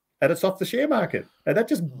 and it's off the share market. And that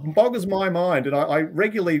just boggles my mind. And I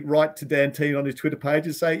regularly write to Dan Tehan on his Twitter page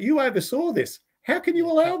and say, "You oversaw this. How can you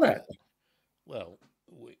allow that?" Well,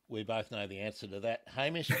 we both know the answer to that,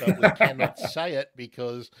 Hamish, but we cannot say it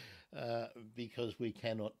because we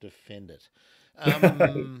cannot defend it.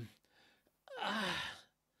 Um,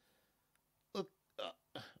 look,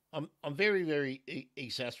 I'm very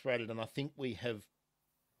exasperated, and I think we have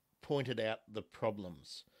pointed out the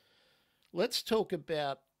problems. Let's talk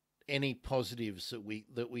about any positives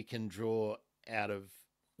that we can draw out of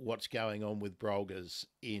what's going on with Brolgas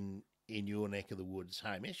in your neck of the woods,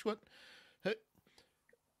 Hamish.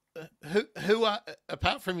 Who, who are,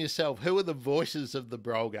 apart from yourself, who are the voices of the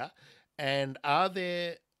Brolga, and are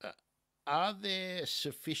there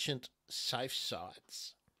sufficient safe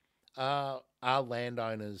sites? Are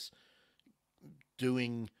landowners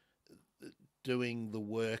doing the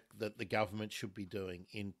work that the government should be doing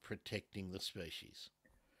in protecting the species?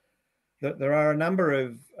 There are a number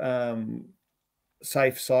of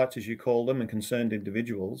safe sites, as you call them, and concerned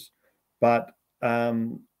individuals, but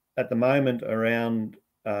at the moment around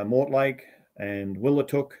Mortlake and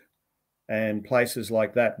Willatook and places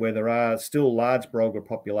like that, where there are still large Brolga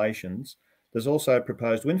populations, there's also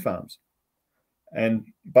proposed wind farms. And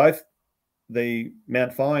both the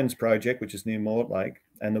Mount Fynes project, which is near Mortlake,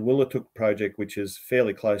 and the Willatook project, which is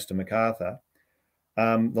fairly close to Macarthur,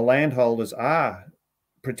 the landholders are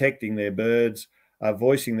protecting their birds, are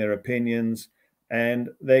voicing their opinions, and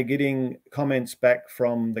they're getting comments back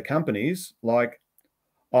from the companies like,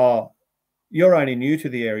 "Oh, you're only new to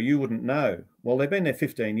the area, you wouldn't know." Well, they've been there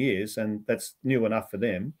 15 years, and that's new enough for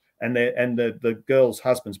them. And the girl's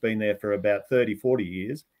husband's been there for about 30, 40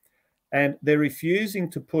 years. And they're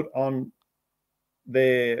refusing to put on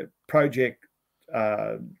their project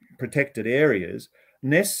protected areas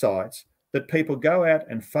nest sites that people go out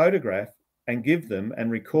and photograph and give them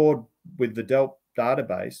and record with the DELP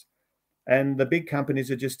database, and the big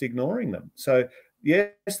companies are just ignoring them. So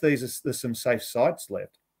yes, there's some safe sites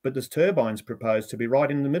left, but there's turbines proposed to be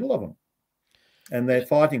right in the middle of them, and they're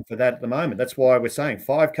fighting for that at the moment. That's why we're saying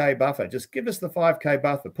 5K buffer. Just give us the 5K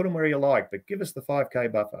buffer. Put them where you like, but give us the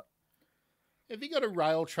 5K buffer. Have you got a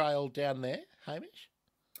rail trail down there, Hamish?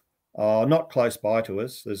 Not close by to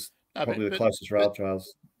us. There's No, probably the closest rail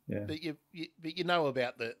trails. Yeah. but you know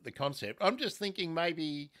about the concept. I'm just thinking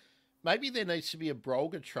maybe there needs to be a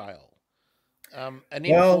Brolga trail, Well,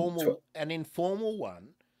 an informal one.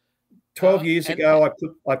 12 years And ago,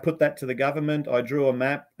 I put that to the government. I drew a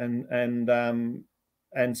map and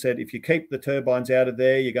said, if you keep the turbines out of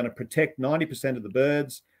there, you're going to protect 90% of the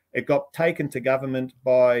birds. It got taken to government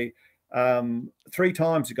by 3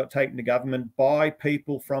 times it got taken to government by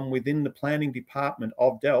people from within the planning department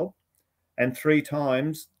of Delp, and 3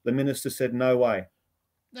 times the minister said no way.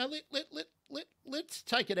 Now let's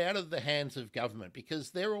take it out of the hands of government,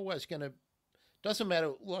 because they're always going to. Doesn't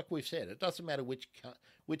matter, like we've said, it doesn't matter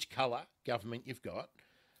which colour government you've got.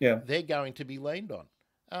 Yeah, they're going to be leaned on.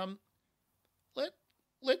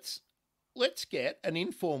 Let's get an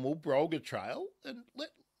informal Brolga trail, and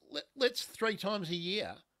let's 3 times a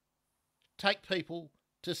year take people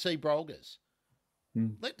to see Brolgas.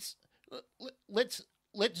 Mm. Let's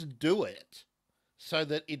do it so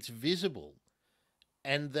that it's visible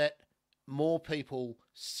and that more people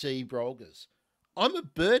see Brolgas. I'm a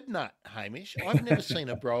bird nut, Hamish. I've never seen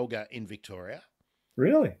a Brolga in Victoria.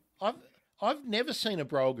 Really? I've never seen a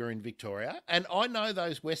Brolga in Victoria, and I know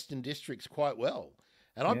those Western districts quite well.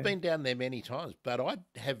 And I've been down there many times, but I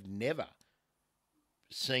have never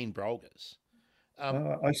seen Brolgas.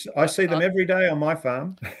 I see them every day on my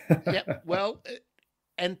farm. Yeah, well,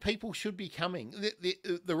 and people should be coming.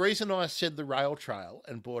 The reason I said the rail trail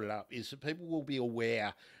and brought it up is that people will be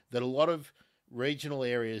aware that a lot of regional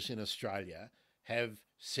areas in Australia have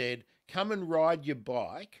said, come and ride your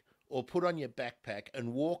bike or put on your backpack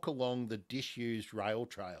and walk along the disused rail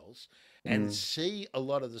trails and see a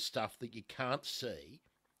lot of the stuff that you can't see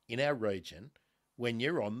in our region when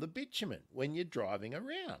you're on the bitumen, when you're driving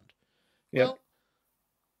around. Yep.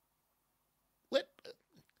 Well,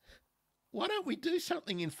 why don't we do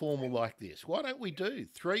something informal like this? Why don't we do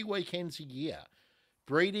 3 weekends a year,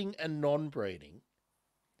 breeding and non-breeding,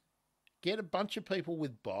 get a bunch of people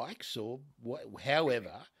with bikes or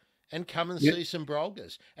however, and come and see some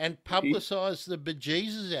Brolgas and publicise the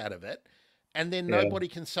bejesus out of it, and then nobody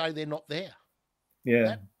can say they're not there.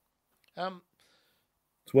 Yeah.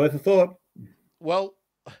 It's worth a thought. Well,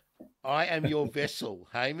 I am your vessel,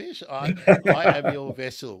 Hamish. I am your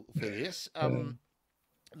vessel for this.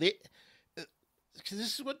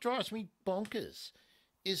 This is what drives me bonkers,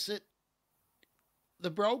 is that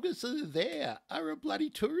the Brolgas that are there are a bloody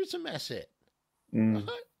tourism asset. Right?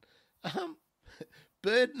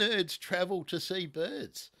 Bird nerds travel to see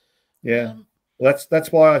birds. Yeah.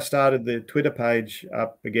 That's why I started the Twitter page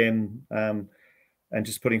up again, and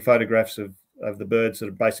just putting photographs of the birds that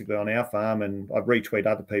are basically on our farm, and I retweet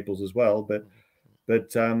other people's as well. But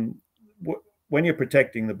when you're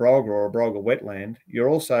protecting the Brolga or a Brolga wetland, you're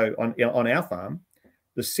also on our farm.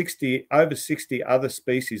 There's over 60 other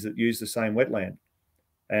species that use the same wetland,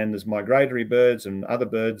 and there's migratory birds and other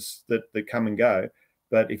birds that come and go.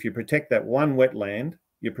 But if you protect that one wetland,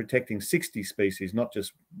 you're protecting 60 species, not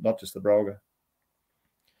just the Brolga.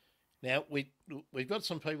 Now we've got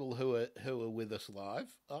some people who are with us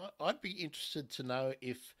live. I'd be interested to know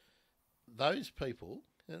if those people,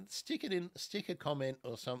 and stick a comment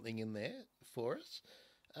or something in there for us.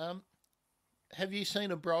 Have you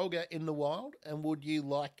seen a Brolga in the wild? And would you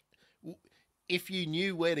like, if you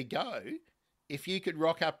knew where to go, if you could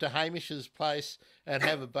rock up to Hamish's place and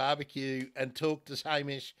have a barbecue and talk to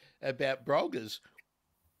Hamish about Brolgas,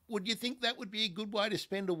 would you think that would be a good way to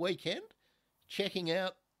spend a weekend, checking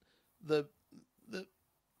out the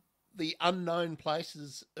unknown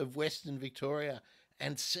places of Western Victoria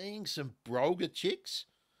and seeing some Brolga chicks?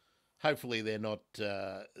 Hopefully they're not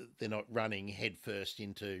running headfirst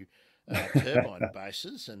into turbine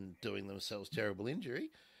bases and doing themselves terrible injury.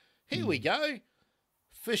 Here we go,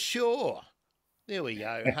 for sure. There we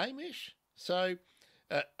go, Hamish. So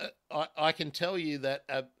I can tell you that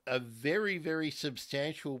a very, very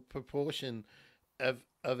substantial proportion of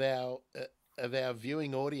our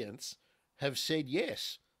viewing audience have said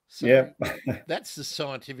yes. So that's as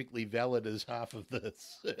scientifically valid as half of the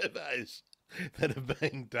surveys that are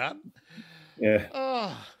being done. Yeah.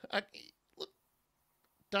 Oh, look,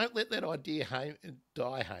 don't let that idea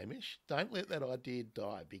die, Hamish. Don't let that idea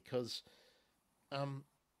die, because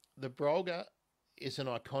the Brolga is an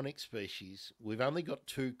iconic species. We've only got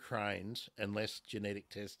 2 cranes, unless genetic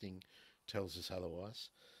testing tells us otherwise.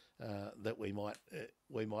 That we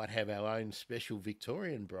might have our own special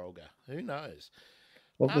Victorian Brolga. Who knows?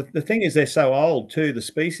 Well, the thing is, they're so old too. The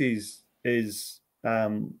species is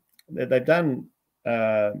they've done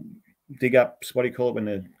dig up, what do you call it when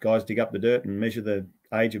the guys dig up the dirt and measure the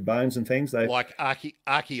age of bones and things? They like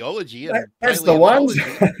archaeology. And that's the ones.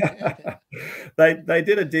 They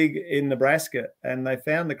did a dig in Nebraska and they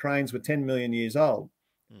found the cranes were 10 million years old.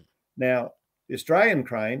 Now, the Australian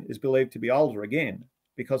crane is believed to be older again,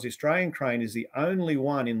 because the Australian crane is the only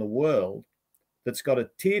one in the world that's got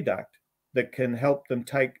a tear duct that can help them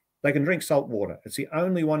they can drink salt water. It's the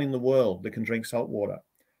only one in the world that can drink salt water.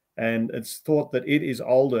 And it's thought that it is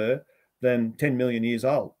older than 10 million years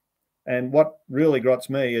old. And what really grots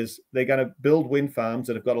me is they're going to build wind farms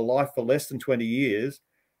that have got a life for less than 20 years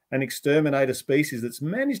and exterminate a species that's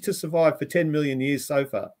managed to survive for 10 million years so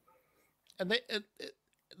far. And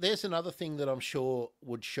there's another thing that I'm sure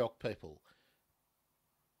would shock people.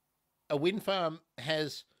 A wind farm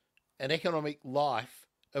has an economic life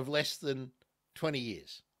of less than 20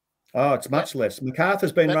 years. Oh, it's That much less.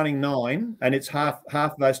 MacArthur's been that running 9, and it's yeah,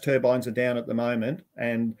 half of those turbines are down at the moment,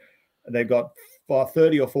 and they've got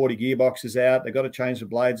 30 or 40 gearboxes out. They've got to change the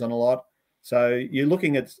blades on a lot. So you're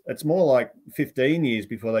looking at, it's more like 15 years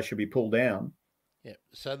before they should be pulled down. yeah.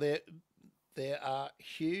 So there are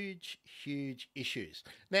huge issues.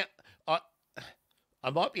 Now, I I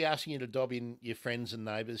might be asking you to dob in your friends and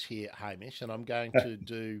neighbours here, Hamish, and I'm going to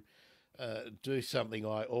do something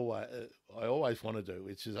I always want to do,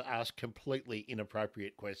 which is ask completely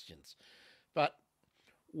inappropriate questions. But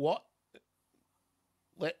what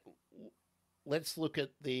let let's look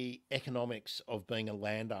at the economics of being a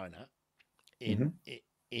landowner in Mm-hmm.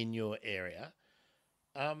 in your area.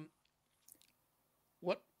 Um,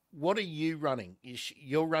 what are you running?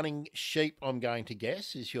 You're running sheep. I'm going to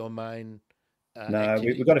guess is your main No,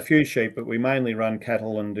 we've activity. got a few sheep, but we mainly run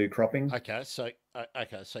cattle and do cropping. Okay, so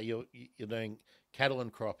you're doing cattle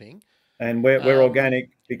and cropping. And we're Um,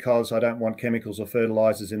 organic because I don't want chemicals or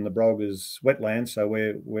fertilizers in the Brolgas wetlands. So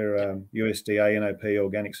we're yep. USDA NOP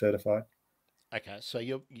organic certified. Okay, so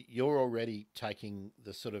you're already taking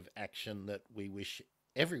the sort of action that we wish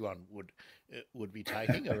everyone would be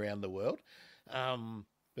taking around the world,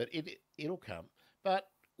 but it'll come. But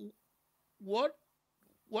what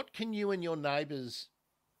what can you and your neighbours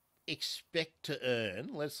expect to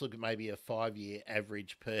earn? Let's look at maybe a 5 year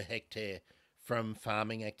average per hectare from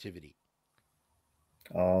farming activity.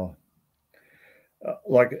 Oh,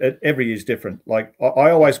 like every year is different. Like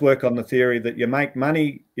I Yep, always work on the theory that you make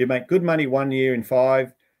money, you make good money 1 year in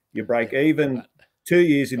 5, you break yep. even But 2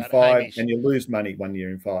 years in but 5, Hamish, and you lose money 1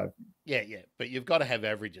 year in 5. yeah. But you've got to have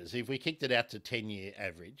averages. If we kicked it out to 10 year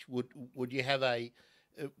average, would you have a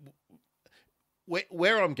uh,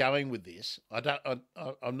 where I'm going with this?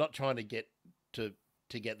 I'm not trying to get to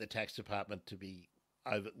get the tax department to be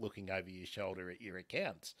looking over your shoulder at your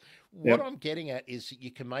accounts. What Yep. I'm getting at is that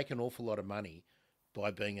you can make an awful lot of money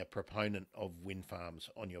by being a proponent of wind farms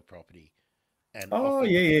on your property, and Oh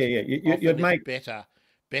yeah, yeah, yeah. You'd often it's make, better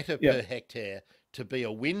yeah, per hectare to be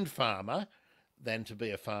a wind farmer than to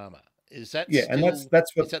be a farmer. yeah, and Is that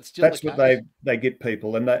still the that's what case? they get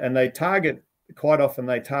people, and they Yep. target, quite often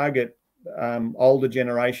they target older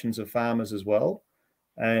generations of farmers as well,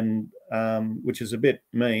 and which is a bit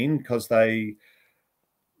mean because they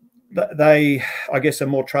I guess are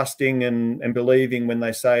more trusting and believing when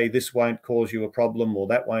they say this won't cause you a problem or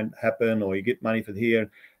that won't happen or you get money for here.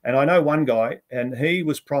 And I know one guy, and he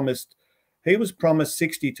was promised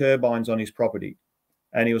 60 turbines on his property,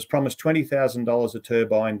 and he was promised $20,000 a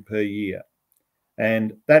turbine per year,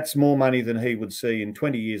 and that's more money than he would see in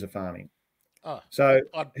 20 years of farming. Oh, So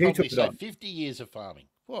I'd he took probably it say on. 50 years of farming.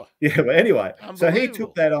 Whoa, Yeah, but anyway, so he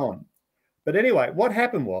took unbelievable. that on. But anyway, what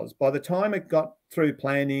happened was by the time it got through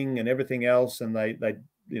planning and everything else, and they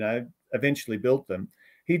eventually built them,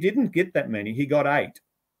 he didn't get that many. He got 8.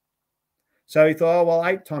 So he thought, oh well,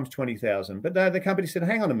 8 times 20,000. But no, the company said,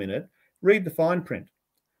 hang on a minute, read the fine print.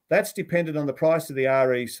 That's dependent on the price of the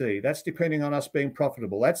REC. That's depending on us being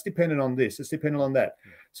profitable. That's dependent on this. It's dependent on that.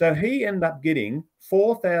 So he ended up getting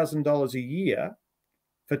 $4,000 a year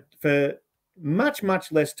for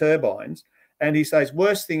much less turbines. And he says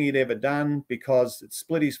worst thing he'd ever done because it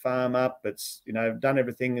split his farm up. It's done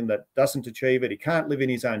everything and that doesn't achieve it. He can't live in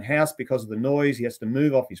his own house because of the noise. He has to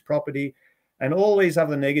move off his property, and all these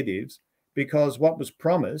other negatives because what was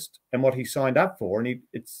promised and what he signed up for, and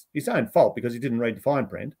it's his own fault because he didn't read the fine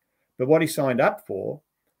print. But what he signed up for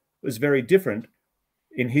was very different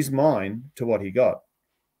in his mind to what he got.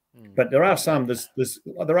 Mm. But there are Yeah. some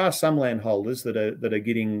there are some landholders that are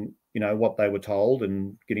getting what they were told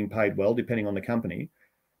and getting paid well, depending on the company.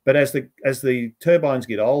 But as the turbines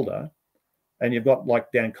get older, and you've got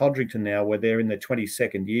like down Codrington now, where they're in their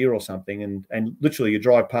 22nd year or something, and literally you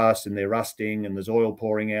drive past and they're rusting and there's oil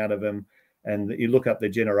pouring out of them, and you look up their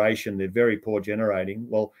generation, they're very poor generating.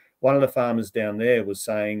 Well, one of the farmers down there was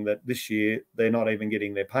saying that this year they're not even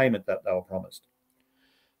getting their payment that they were promised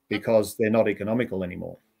Um, because they're not economical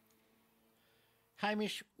anymore.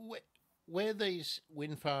 Hamish, where these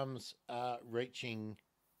wind farms are reaching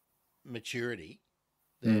maturity,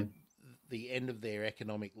 the Mm. the end of their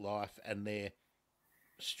economic life and their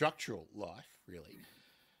structural life, really,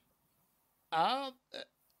 are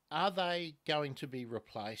are they going to be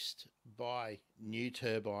replaced by new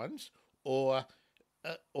turbines, or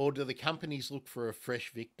do the companies look for a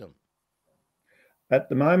fresh victim? At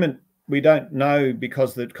the moment, we don't know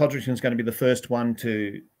because the Codrington is going to be the first one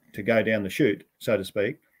to go down the chute, so to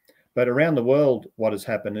speak. But around the world, what has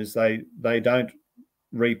happened is they don't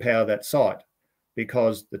repower that site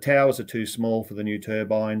because the towers are too small for the new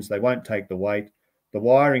turbines. They won't take the weight. The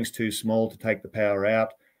wiring's too small to take the power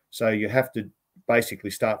out. So you have to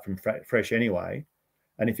basically start from fresh anyway.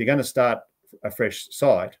 And if you're going to start a fresh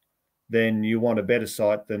site, then you want a better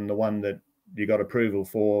site than the one that you got approval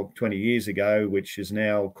for 20 years ago, which is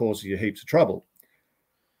now causing you heaps of trouble.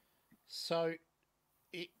 So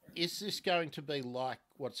is this going to be like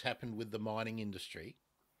what's happened with the mining industry,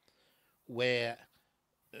 where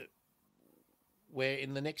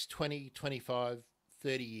in the next 20, 25,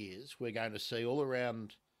 30 years, we're going to see all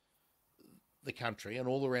around the country and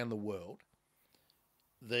all around the world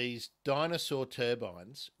these dinosaur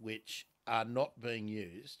turbines which are not being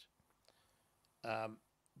used,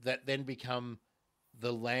 that then become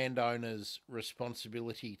the landowner's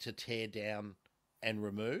responsibility to tear down and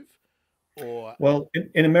remove? Or well,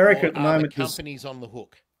 in America at the are moment, the companies on the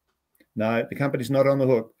hook? No, the company's not on the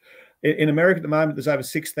hook. In America at the moment, there's over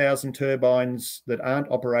 6,000 turbines that aren't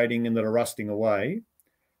operating and that are rusting away.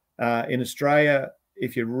 In Australia,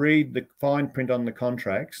 if you read the fine print on the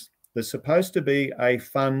contracts, there's supposed to be a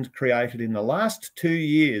fund created in the last 2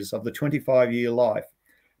 years of the 25-year life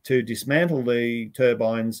to dismantle the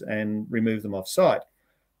turbines and remove them off site.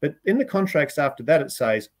 But in the contracts after that, it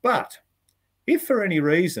says, but if for any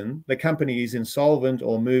reason the company is insolvent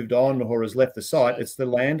or moved on or has left the site, it's the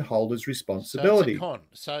landholder's responsibility. So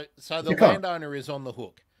it's a con. So the landowner is on the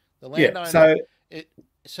hook. The landowner. Yeah,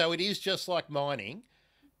 so it is just like mining,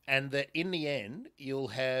 and that in the end you'll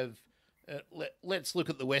have. Let's look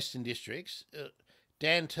at the Western Districts.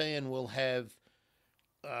 Dan Tehan will have,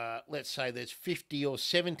 let's say there's 50 or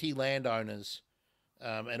 70 landowners,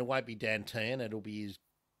 and it won't be Dan Tehan, it'll be his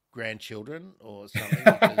grandchildren or something.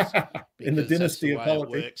 Because in the dynasty of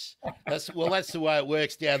politics. That's the way it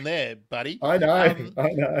works down there, buddy. I know.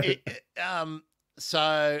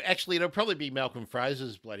 So actually, it'll probably be Malcolm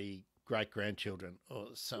Fraser's bloody great-grandchildren or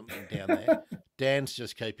something down there. Dan's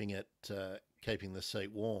just keeping the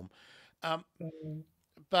seat warm.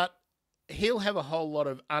 But he'll have a whole lot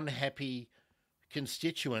of unhappy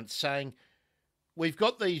constituents saying, we've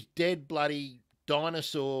got these dead bloody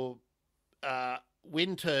dinosaur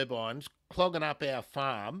wind turbines clogging up our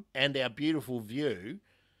farm and our beautiful view.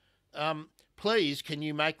 Please, can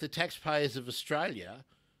you make the taxpayers of Australia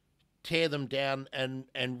tear them down and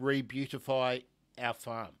re-beautify our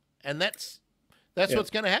farm? And that's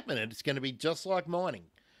what's going to happen. And it's going to be just like mining.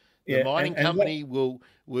 The mining company will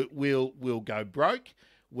go broke.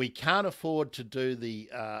 We can't afford to do the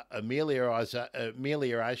amelioration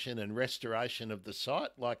and restoration of the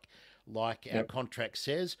site like our contract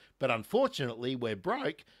says. But unfortunately, we're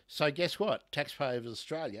broke. So guess what? Taxpayers of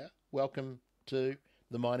Australia, welcome to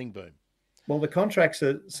the mining boom. Well, the contracts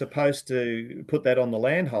are supposed to put that on the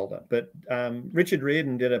landholder. But Richard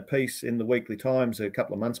Reardon did a piece in the Weekly Times a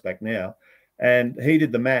couple of months back now, and he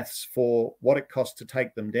did the maths for what it costs to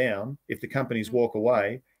take them down if the companies walk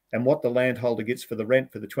away and what the landholder gets for the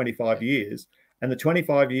rent for the 25 years. And the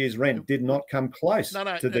 25 years rent did not come close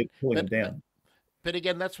to pulling them down. But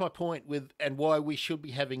again, that's my point and why we should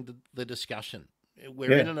be having the discussion.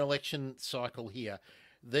 We're in an election cycle here.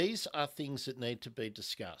 These are things that need to be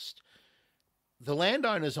discussed. The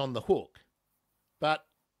landowner's on the hook, but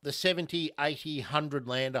the 70, 80, 100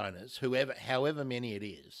 landowners, however many it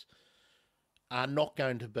is, are not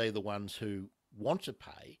going to be the ones who want to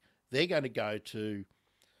pay. They're going to go to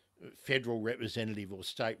federal representative or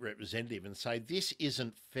state representative and say, this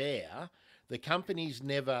isn't fair. The companies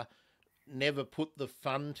never put the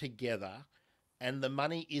fund together and the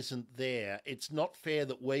money isn't there. It's not fair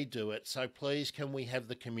that we do it. So please, can we have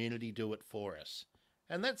the community do it for us?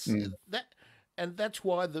 And that's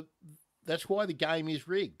why the game is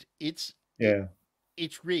rigged. It's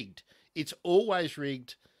rigged. It's always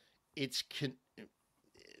rigged. It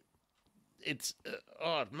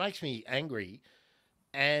makes me angry.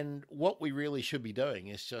 And what we really should be doing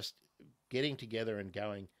is just getting together and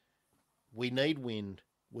going, we need wind,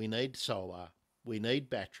 we need solar, we need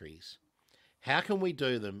batteries. How can we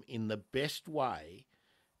do them in the best way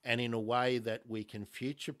and in a way that we can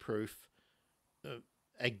future-proof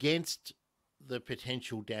against the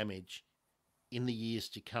potential damage in the years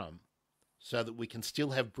to come so that we can still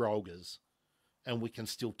have Brolgas and we can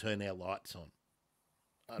still turn our lights on?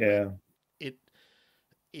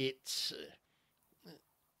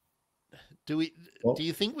 Do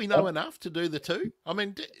you think we know enough to do the two? I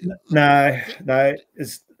mean, no,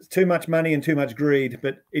 it's too much money and too much greed.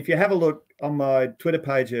 But if you have a look on my Twitter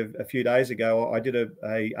page a few days ago, I did a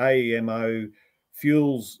AEMO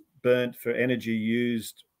fuels burnt for energy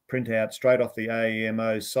used printout straight off the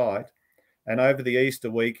AEMO site. And over the Easter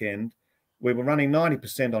weekend, we were running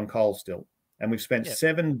 90% on coal still. And we've spent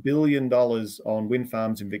 $7 billion on wind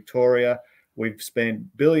farms in Victoria. We've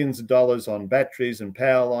spent billions of dollars on batteries and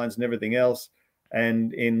power lines and everything else.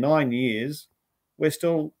 And in 9 years, we're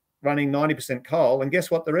still running 90% coal. And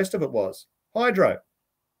guess what the rest of it was? Hydro.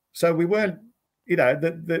 So we weren't, you know,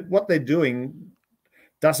 what they're doing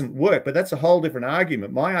doesn't work. But that's a whole different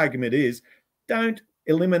argument. My argument is, don't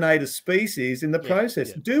eliminate a species in the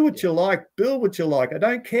process. Do what you like, build what you like. I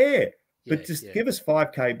don't care. But just give us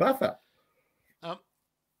 5K buffer.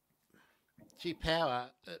 Gee,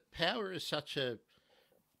 power is such a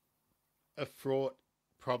fraught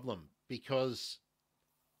problem because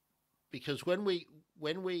when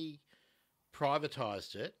we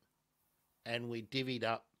privatized it and we divvied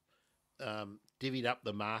up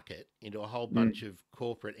the market into a whole bunch of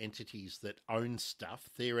corporate entities that own stuff,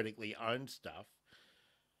 theoretically own stuff,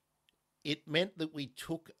 it meant that we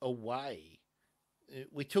took away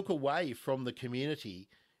from the community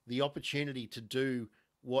the opportunity to do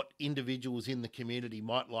what individuals in the community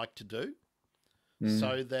might like to do,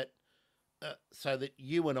 so that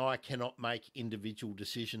you and I cannot make individual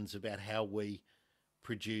decisions about how we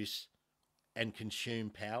produce and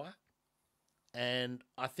consume power. And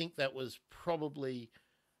I think that was probably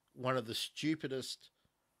one of the stupidest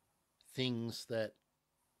things that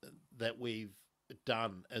we've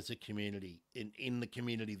done as a community in the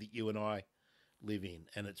community that you and I live in,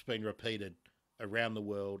 and it's been repeated around the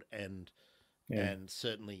world and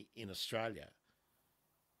certainly in Australia,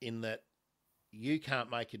 in that you can't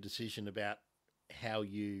make a decision about how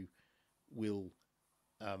you will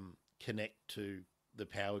connect to the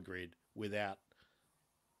power grid without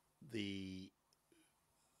the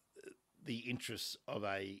interests of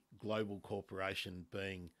a global corporation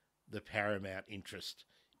being the paramount interest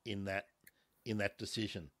in that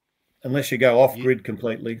decision. Unless you go off grid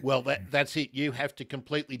completely. Well, that's it. You have to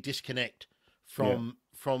completely disconnect from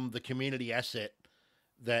the community asset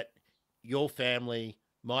that your family,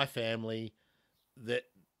 my family, that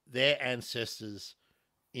their ancestors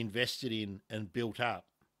invested in and built up.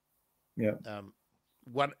 Yeah.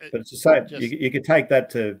 But it's the same. You could take that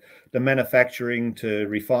to the manufacturing, to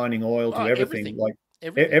refining oil, to everything. Like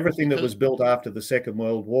everything that was built after the Second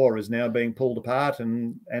World War is now being pulled apart,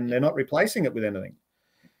 and they're not replacing it with anything.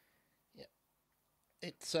 Yeah,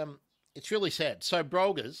 it's really sad. So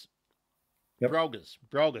Brolgas. Brolgas.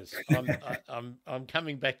 I'm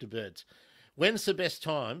coming back to birds. When's the best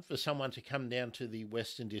time for someone to come down to the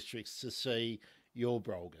Western Districts to see your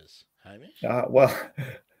Brolgas, Hamish? Well,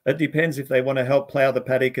 it depends if they want to help plough the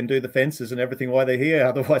paddock and do the fences and everything while they're here.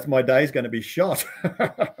 Otherwise, my day's going to be shot.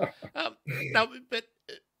 No,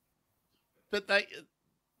 but they...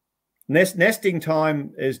 Nesting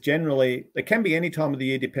time is generally, it can be any time of the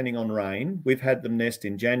year depending on rain. We've had them nest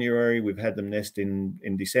in January. We've had them nest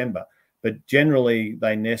in December. But generally,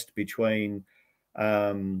 they nest between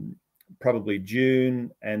probably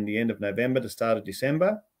June and the end of November to start of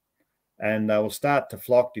December. And they will start to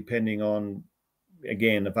flock depending on,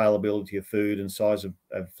 again, availability of food and size of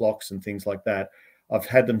flocks and things like that. I've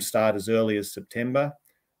had them start as early as September,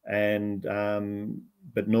 and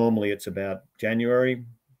but normally it's about January.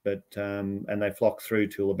 But and they flock through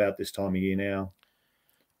till about this time of year now.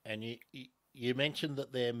 And you mentioned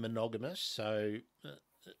that they're monogamous, so...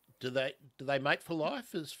 Do they mate for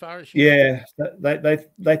life as far as you know?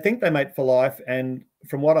 They think they mate for life, and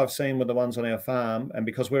from what I've seen with the ones on our farm, and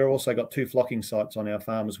because we've also got 2 flocking sites on our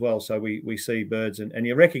farm as well, so we see birds, and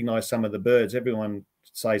you recognise some of the birds. Everyone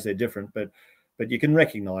says they're different, but you can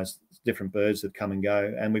recognise different birds that come and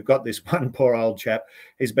go. And we've got this one poor old chap.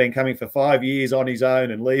 He's been coming for 5 years on his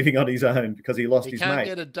own and leaving on his own because he lost his mate. He can't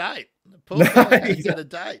get a date. Poor guy can't get a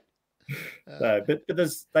date. So, but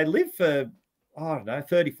they live for, I don't know,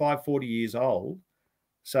 35, 40 years old.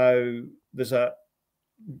 So there's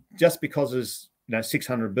just because there's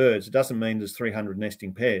 600 birds, it doesn't mean there's 300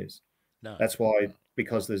 nesting pairs. No. That's why,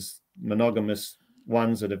 because there's monogamous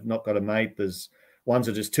ones that have not got a mate, there's ones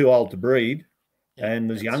that are just too old to breed, and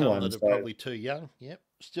there's young ones that are probably too young. Yep.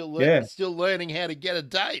 Still learning how to get a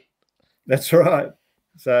date. That's right.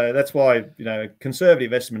 So that's why, a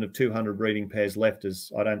conservative estimate of 200 breeding pairs left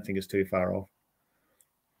I don't think is too far off.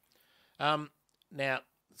 Now,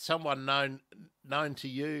 someone known to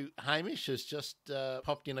you, Hamish, has just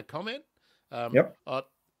popped in a comment. Yep.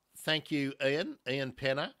 Thank you, Ian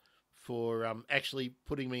Penner, for actually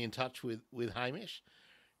putting me in touch with Hamish.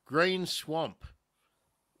 Green Swamp,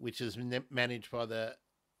 which is managed by the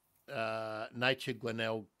Nature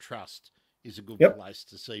Glenelg Trust, is a good Yep. place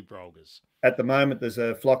to see Brolgas. At the moment, there's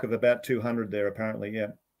a flock of about 200 there, apparently.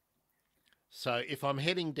 Yeah. So if I'm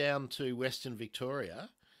heading down to Western Victoria,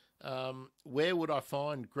 where would I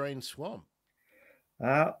find Green Swamp?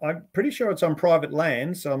 I'm pretty sure it's on private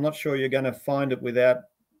land, so I'm not sure you're going to find it without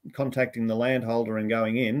contacting the landholder and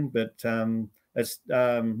going in. But it's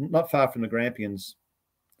not far from the Grampians.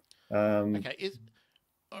 Okay,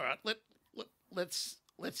 all right.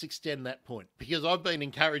 Let's extend that point, because I've been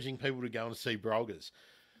encouraging people to go and see Brolgas.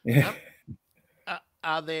 Yeah.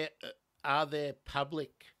 Are there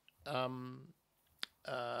public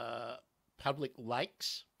public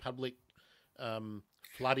lakes, public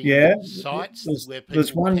flooding sites where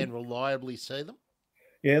people can reliably see them?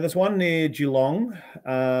 Yeah, there's one near Geelong,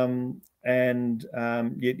 and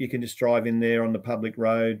you can just drive in there on the public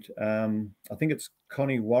road. I think it's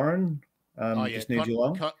Connie Warren, just near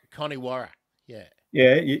Geelong. Connie Warren, yeah.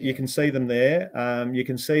 Yeah, you can see them there. You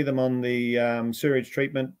can see them on the sewage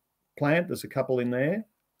treatment plant. There's a couple in there.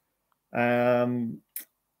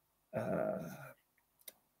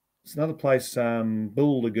 It's another place,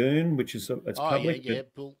 Bull Lagoon, which is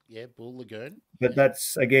public. Bull Lagoon. But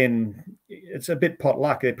that's, again, it's a bit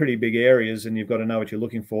potluck. They're pretty big areas, and you've got to know what you're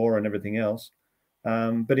looking for and everything else.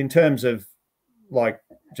 But in terms of like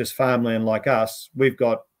just farmland like us, we've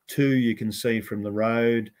got 2 you can see from the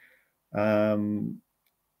road.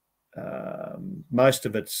 Most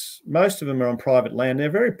of them are on private land. They're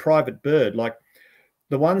very private bird, like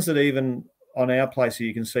the ones that even on our place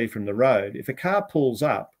you can see from the road. If a car pulls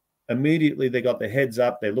up, immediately they got their heads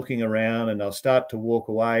up, they're looking around, and they'll start to walk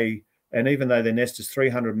away. And even though their nest is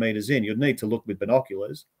 300 meters in, you'd need to look with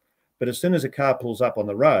binoculars. But as soon as a car pulls up on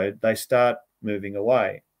the road, they start moving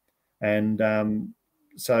away. And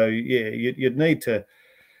so yeah, you'd need to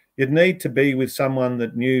be with someone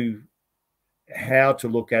that knew how to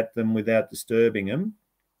look at them without disturbing them,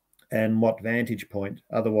 and what vantage point.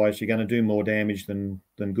 Otherwise, you're going to do more damage than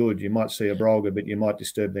good. You might see a Brolga, but you might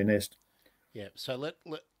disturb their nest. Yeah. So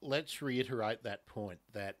let's reiterate that point,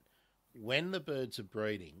 that when the birds are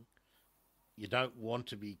breeding, you don't want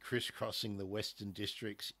to be crisscrossing the Western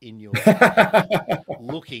Districts in your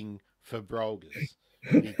looking for Brolgas,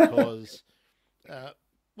 because,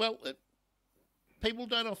 people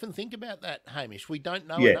don't often think about that, Hamish. We don't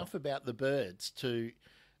know enough about the birds to,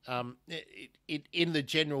 in the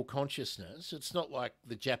general consciousness. It's not like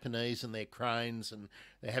the Japanese and their cranes, and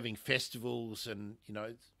they're having festivals and,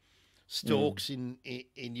 storks in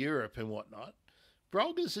Europe and whatnot.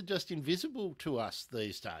 Brolgas are just invisible to us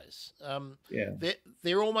these days.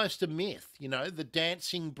 They're almost a myth, the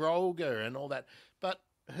dancing Brolga and all that. But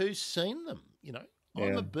who's seen them?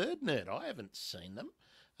 I'm a bird nerd. I haven't seen them.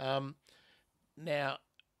 Now,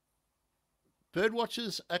 bird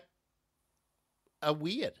watchers are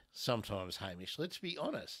weird sometimes, Hamish. Let's be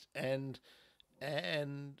honest, and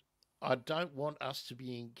I don't want us to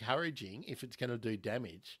be encouraging, if it's going to do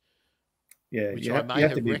damage. Yeah, which I may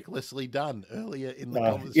have recklessly done earlier in the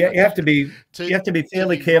conversation. Yeah, you have to be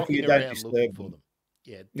fairly careful. You don't disturb them.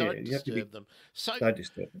 Yeah, don't disturb them. So don't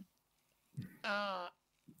disturb them.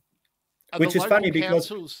 Which is funny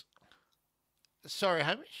because. Sorry,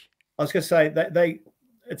 Hamish. I was going to say that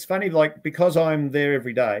it's funny, like, because I'm there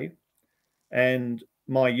every day, and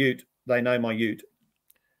my ute, they know my ute,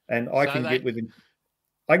 and I can get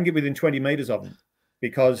within 20 meters of them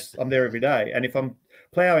because I'm there every day. And if I'm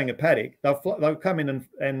ploughing a paddock, they'll come in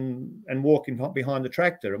and walk in behind the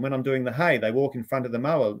tractor. And when I'm doing the hay, they walk in front of the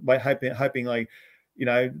mower, hoping like,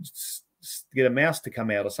 get a mouse to come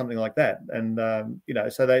out or something like that. And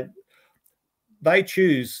so they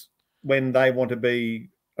choose when they want to be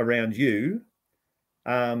around you,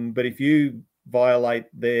 but if you violate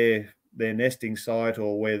their nesting site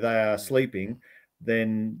or where they are sleeping,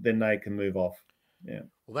 then they can move off. Yeah.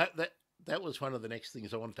 Well, that was one of the next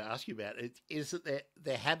things I wanted to ask you about. Is that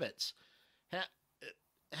their habits?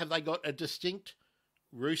 Have they got a distinct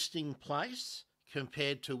roosting place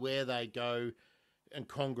compared to where they go and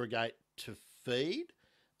congregate to feed?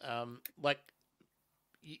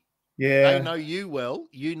 They know you well,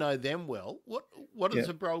 you know them well. What does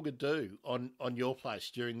a Brolga do on your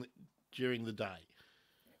place during the day?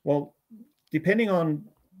 Well, depending on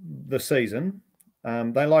the season,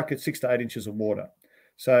 they like 6 to 8 inches of water.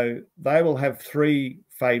 So they will have 3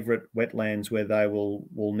 favourite wetlands where they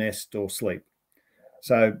will nest or sleep.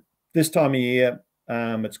 So this time of year,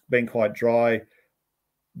 it's been quite dry.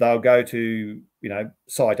 They'll go to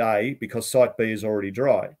site A because site B is already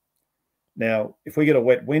dry. Now, if we get a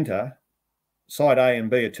wet winter, site A and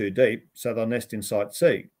B are too deep, so they'll nest in site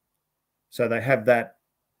C. So they have that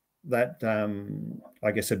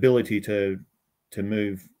ability to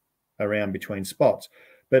move around between spots.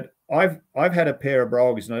 But I've had a pair of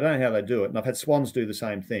Brolgas, and I don't know how they do it, and I've had swans do the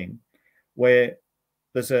same thing, where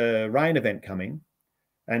there's a rain event coming,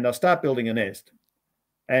 and they'll start building a nest,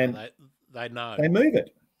 and they know they move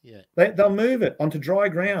it. Yeah, they'll move it onto dry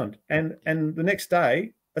ground, and the next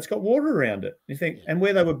day it's got water around it. You think, and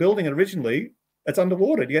where they were building it originally, it's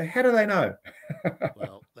underwater. You go, how do they know?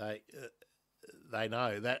 Well, they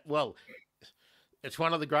know that. Well, it's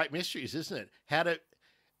one of the great mysteries, isn't it?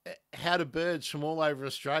 How do birds from all over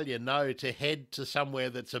Australia know to head to somewhere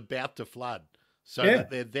that's about to flood so that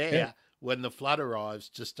they're there when the flood arrives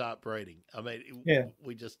to start breeding? I mean,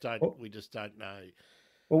 we just don't know.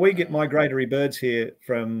 Well, we get migratory birds here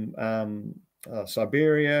from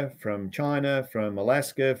Siberia, from China, from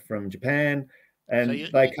Alaska, from Japan, and so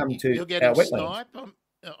they come to you're getting our wetlands. snipe.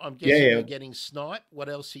 I'm guessing you're getting snipe. What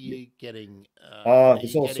else are you getting?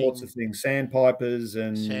 There's all sorts of things: sandpipers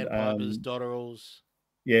and dotterels.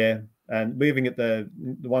 Yeah, and we're even get the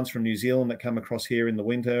ones from New Zealand that come across here in the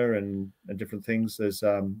winter and different things. There's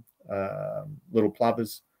little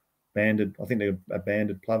plovers, banded. I think they're a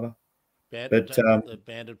banded plover. The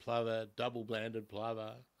banded plover, double banded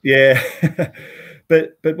plover. Yeah,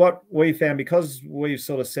 but what we found, because we've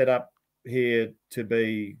sort of set up here to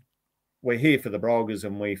be, we're here for the Brolgas,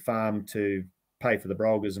 and we farm to pay for the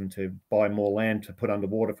Brolgas and to buy more land to put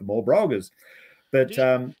underwater for more Brolgas. But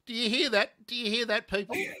do you hear that? Do you hear that,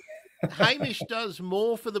 people? Hamish does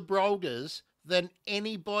more for the Brolgas than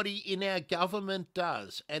anybody in our government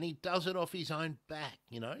does, and he does it off his own back.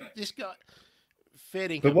 You know, this guy.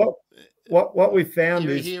 But what we found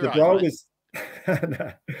is the Brolgas,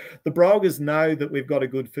 the Brolgas know that we've got a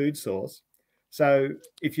good food source. So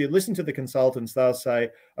if you listen to the consultants, they'll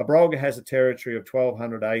say a Brolga has a territory of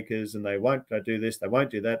 1,200 acres, and they won't do this, they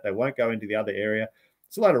won't do that, they won't go into the other area.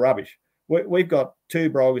 It's a load of rubbish. We've got 2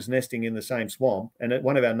 Brolgas nesting in the same swamp, and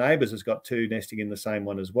one of our neighbours has got 2 nesting in the same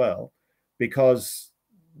one as well, because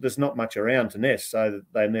there's not much around to nest, so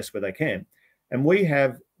they nest where they can. And we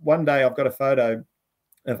have, one day I've got a photo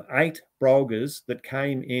of 8 Brolgas that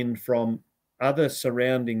came in from other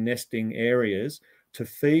surrounding nesting areas to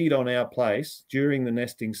feed on our place during the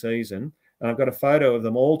nesting season. And I've got a photo of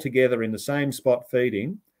them all together in the same spot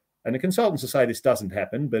feeding. And the consultants will say this doesn't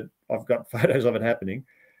happen, but I've got photos of it happening.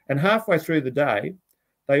 And halfway through the day,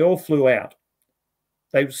 they all flew out.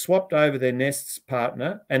 They swapped over their nest's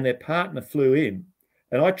partner, and their partner flew in.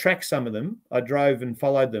 And I tracked some of them. I drove and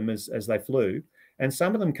followed them as they flew. And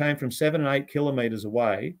some of them came from 7 and 8 kilometres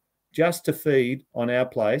away just to feed on our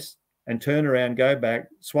place and turn around, go back,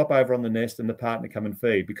 swap over on the nest, and the partner come and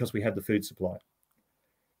feed because we had the food supply.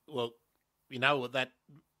 Well, you know what that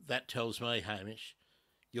tells me, Hamish?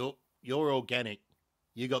 You're organic.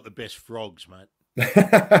 You got the best frogs, mate.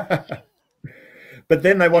 But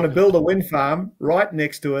then they want to build a wind farm right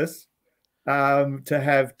next to us, to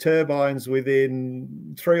have turbines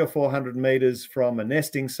within 300 or 400 meters from a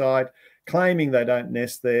nesting site, claiming they don't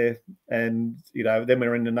nest there. And, then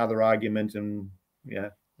we're in another argument and,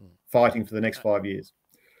 fighting for the next 5 years.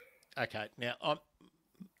 Okay. Now,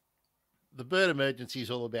 the bird emergency is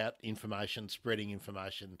all about information, spreading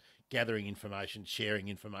information, gathering information, sharing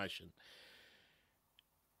information.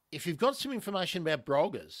 If you've got some information about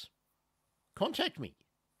Brolgas, contact me.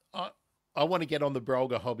 I want to get on the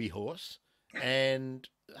Brolga hobby horse. And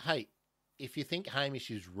hey, if you think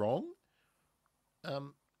Hamish is wrong,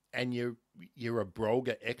 and you're a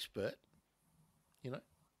Brolga expert,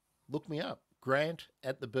 look me up.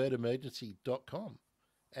 grant@thebirdemergency.com,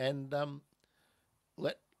 and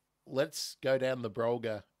let's go down the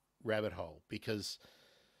Brolga rabbit hole, because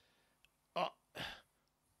I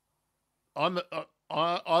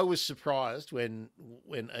was surprised when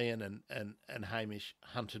Ian and Hamish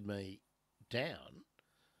hunted me down.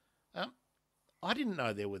 I didn't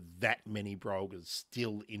know there were that many Brolgas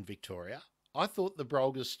still in Victoria. I thought the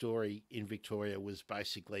Brolga story in Victoria was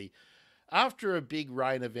basically, after a big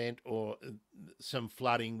rain event or some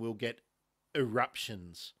flooding, we'll get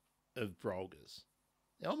eruptions of Brolgas.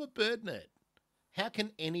 Now, I'm a bird nerd. How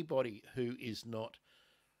can anybody who is not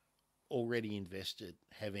already invested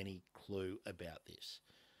have any clue about this?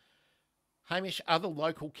 Hamish, are the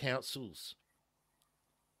local councils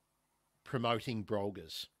promoting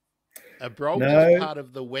Brolgas? Are Brolgas part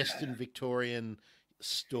of the Western Victorian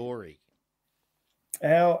story?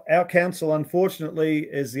 Our council, unfortunately,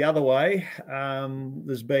 is the other way.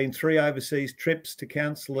 There's been 3 overseas trips to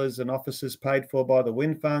councillors and officers paid for by the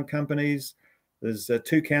wind farm companies. There's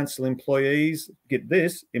 2 council employees, get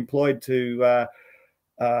this, employed to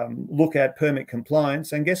look at permit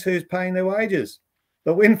compliance. And guess who's paying their wages?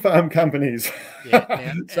 The wind farm companies.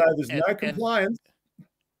 Yeah, so there's no compliance.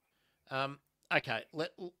 Okay,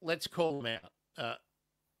 let's call them out.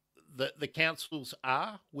 the councils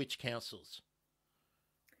are which councils?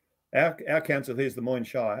 Our council here is the Moyne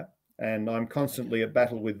Shire, and I'm constantly at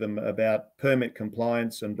battle with them about permit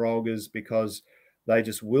compliance and Brolgas because they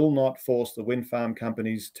just will not force the wind farm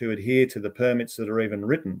companies to adhere to the permits that are even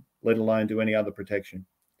written, let alone do any other protection.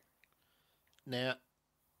 Now,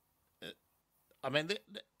 I mean,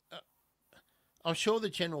 I'm sure the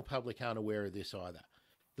general public aren't aware of this either.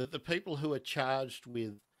 That the people who are charged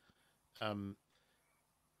with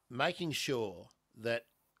making sure that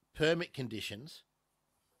permit conditions,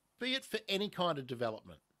 be it for any kind of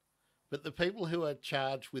development, but the people who are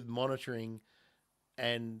charged with monitoring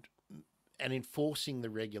and enforcing the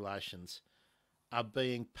regulations are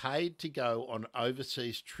being paid to go on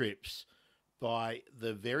overseas trips by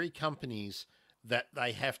the very companies that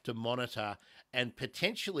they have to monitor and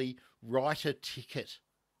potentially write a ticket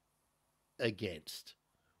against.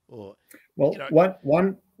 Or, well,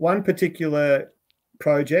 one particular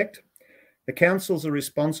project, the councils are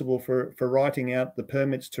responsible for writing out the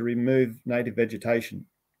permits to remove native vegetation.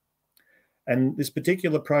 And this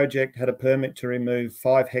particular project had a permit to remove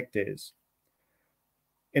 5 hectares.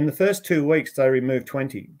 In the first 2 weeks, they removed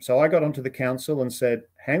 20. So I got onto the council and said,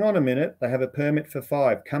 hang on a minute, they have a permit for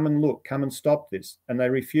 5. Come and look, come and stop this. And they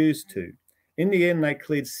refused to. In the end, they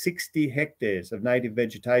cleared 60 hectares of native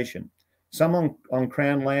vegetation, some on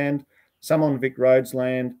Crown land, some on Vic Roads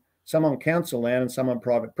land, some on council land, and some on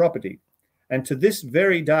private property. And to this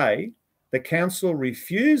very day, the council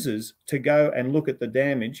refuses to go and look at the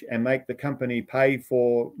damage and make the company pay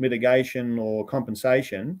for mitigation or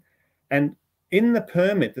compensation. And in the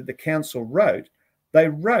permit that the council wrote, they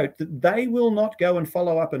wrote that they will not go and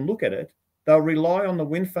follow up and look at it. They'll rely on the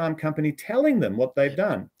wind farm company telling them what they've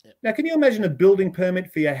done. Yep. Now, can you imagine a building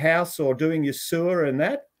permit for your house or doing your sewer and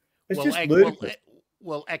that? It's just ludicrous.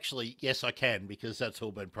 Well, actually, yes, I can, because that's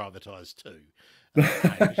all been privatised too.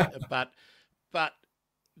 But,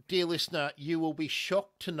 dear listener, you will be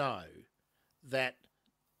shocked to know that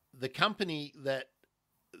the company that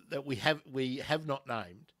we have not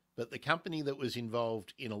named, but the company that was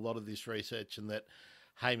involved in a lot of this research and that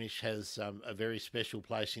Hamish has a very special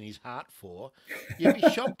place in his heart for, you'd be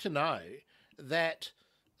shocked to know that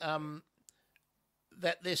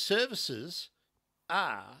that their services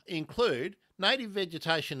include native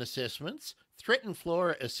vegetation assessments, threatened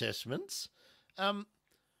flora assessments,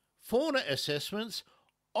 fauna assessments,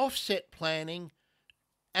 offset planning,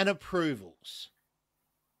 and approvals.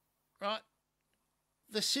 Right?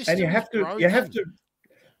 The system and you have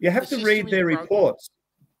to read their reports.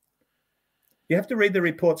 You have to read the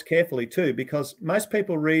reports carefully too, because most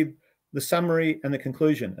people read the summary and the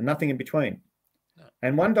conclusion and nothing in between. No.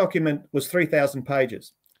 And one document was 3,000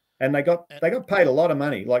 pages, and they got paid a lot of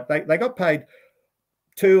money. Like they got paid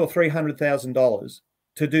 $200,000 or $300,000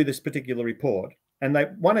 to do this particular report. And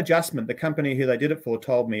one adjustment, the company who they did it for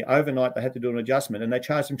told me overnight they had to do an adjustment, and they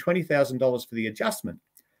charged them $20,000 for the adjustment.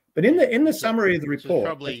 But in the summary of the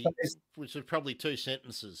report, which is probably 2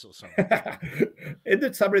 sentences or something. In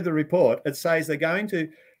the summary of the report, it says they're going to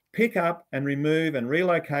pick up and remove and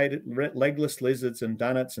relocate legless lizards and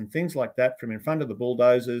dunnets and things like that from in front of the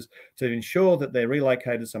bulldozers to ensure that they're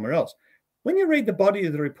relocated somewhere else. When you read the body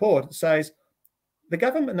of the report, it says the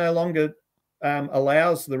government no longer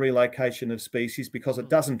allows the relocation of species because it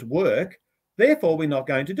doesn't work. Therefore, we're not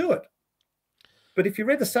going to do it. But if you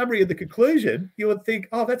read the summary of the conclusion, you would think,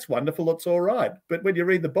 oh, that's wonderful, it's all right. But when you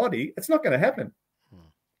read the body, it's not going to happen.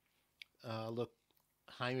 Look,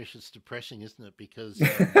 Hamish, it's depressing, isn't it? Because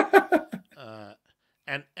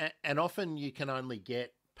and often you can only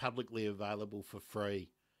get publicly available for free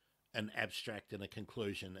an abstract and a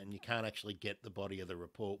conclusion, and you can't actually get the body of the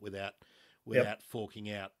report without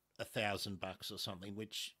forking out $1,000 or something,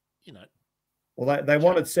 which, you know. Well, they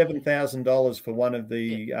wanted $7,000 for one of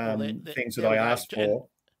the things that I asked for,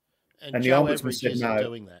 and the ombudsman said no.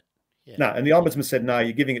 Doing that. Yeah. No, and the ombudsman said no.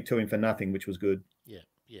 You're giving it to him for nothing, which was good. Yeah.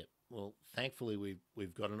 Well, thankfully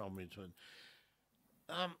we've got an ombudsman.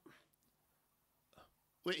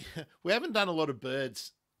 We haven't done a lot of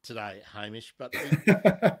birds today, Hamish, but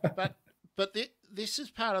this is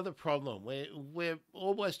part of the problem. We're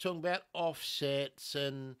always talking about offsets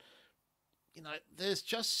and. You know, there's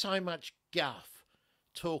just so much guff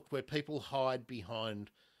talk where people hide behind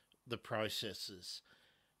the processes.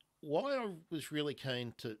 Why I was really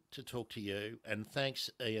keen to talk to you, and thanks,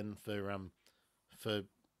 Ian, for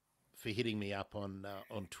hitting me up on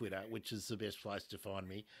Twitter, which is the best place to find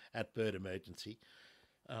me, at Bird Emergency.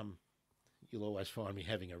 You'll always find me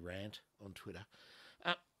having a rant on Twitter.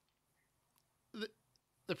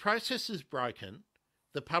 The process is broken.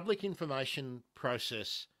 The public information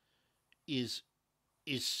process is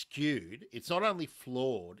skewed. It's not only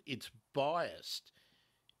flawed; it's biased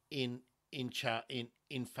in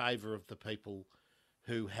in favour of the people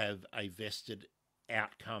who have a vested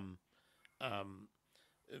outcome, um,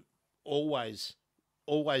 always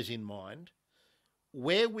in mind.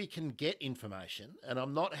 Where we can get information, and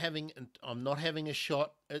I'm not having a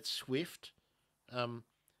shot at Swift, um,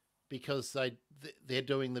 because they're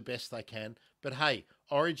doing the best they can. But hey,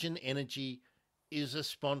 Origin Energy is a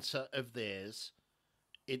sponsor of theirs.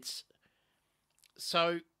 It's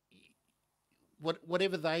so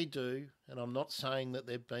whatever they do, and I'm not saying that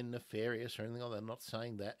they've been nefarious or anything like that. I'm not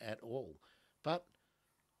saying that at all, but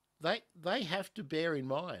they have to bear in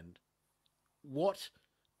mind what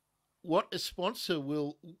a sponsor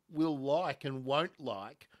will like and won't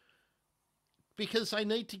like, because they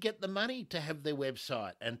need to get the money to have their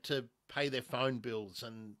website and to pay their phone bills,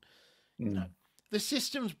 and you know, the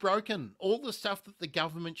system's broken. All the stuff that the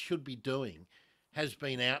government should be doing has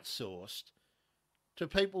been outsourced to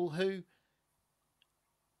people who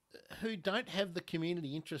don't have the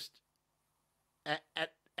community interest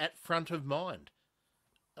at front of mind.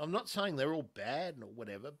 I'm not saying they're all bad or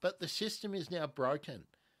whatever, but the system is now broken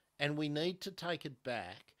and we need to take it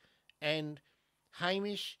back. And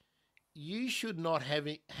Hamish, you should not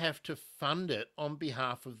have to fund it on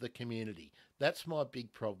behalf of the community. That's my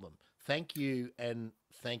big problem. Thank you, and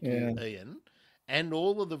thank you, Ian, and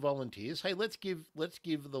all of the volunteers. Hey, let's give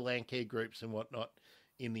the Landcare groups and whatnot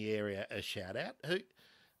in the area a shout out.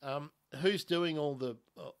 Who's doing all the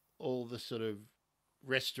sort of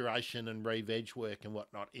restoration and re-veg work and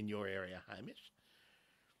whatnot in your area, Hamish?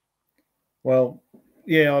 Well,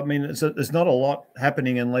 yeah, I mean, there's not a lot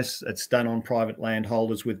happening unless it's done on private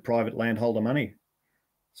landholders with private landholder money.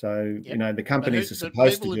 So, Yep. you know, the companies are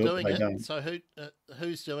supposed to do it, but they don't. So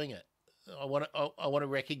who's doing it? I want to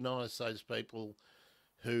recognise those people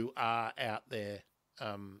who are out there,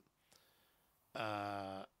 you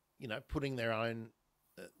know, putting their own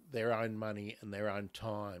money and their own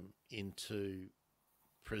time into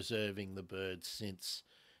preserving the birds, since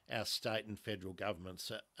our state and federal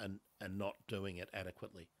governments are not doing it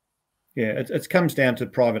adequately. Yeah, it comes down to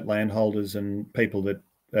private landholders and people that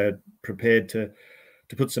are prepared to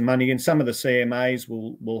put some money in. Some of the CMAs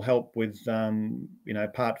will help with, you know,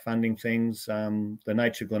 part funding things. The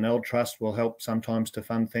Nature Glenelg Trust will help sometimes to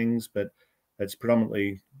fund things, but it's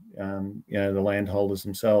predominantly, you know, the landholders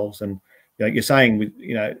themselves. And you know, you're saying,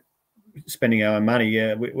 you know, spending our own money.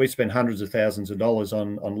 Yeah, we spend hundreds of thousands of dollars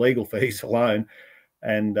on legal fees alone.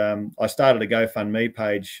 And I started a GoFundMe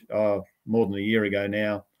page more than a year ago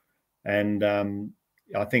now, and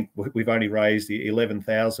I think we've only raised the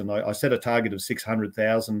 11,000. I set a target of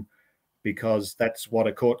 600,000 because that's what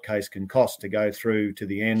a court case can cost to go through to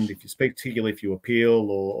the end. If you speak, particularly if you appeal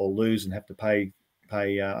or lose and have to pay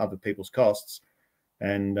other people's costs.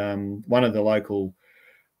 And one of the local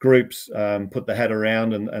groups put the hat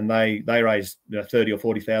around, and they raised, you know, $30,000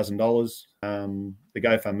 or $40,000. The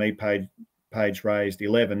GoFundMe page raised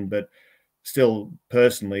 11, but still,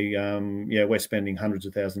 personally, yeah, we're spending hundreds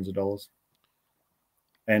of thousands of dollars.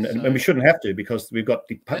 And we shouldn't have to, because we've got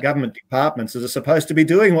government departments that are supposed to be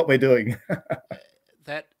doing what we're doing.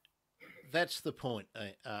 That's the point,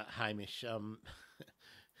 Hamish.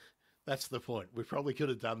 That's the point. We probably could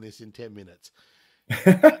have done this in 10 minutes.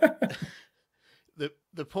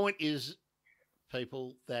 The point is,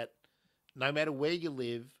 people, that no matter where you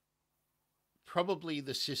live, probably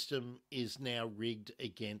the system is now rigged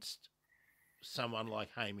against someone like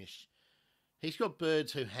Hamish. He's got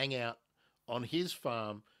birds who hang out on his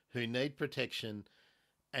farm who need protection,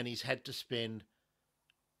 and he's had to spend,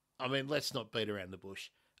 I mean, let's not beat around the bush,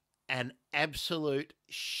 an absolute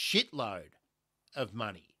shitload of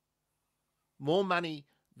money. More money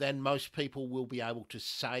than most people will be able to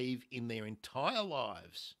save in their entire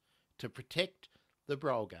lives to protect the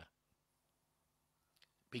Brolga,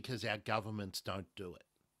 because our governments don't do it.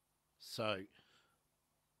 So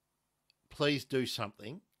please do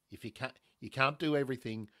something. If you can't do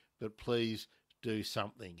everything, but please do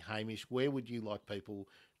something. Hamish, where would you like people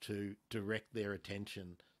to direct their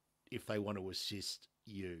attention if they want to assist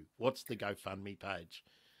you? What's the GoFundMe page?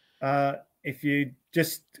 If you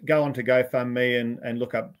just go onto GoFundMe and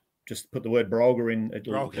look up, just put the word Brolga in,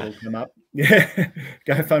 it'll come up. Yeah,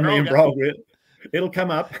 GoFundMe and Brolga, it'll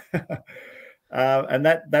come up. And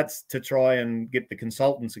that's to try and get the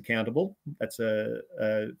consultants accountable. That's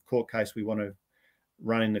a court case we want to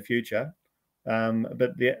run in the future.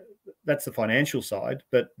 But that's the financial side.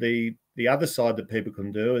 But the other side that people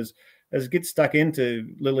can do is get stuck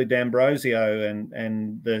into Lily D'Ambrosio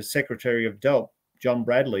and the Secretary of John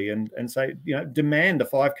Bradley, and say, you know, demand a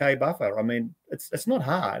 5K buffer. I mean, it's not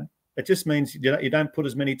hard. It just means you don't put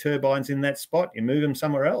as many turbines in that spot. You move them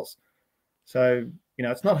somewhere else. So,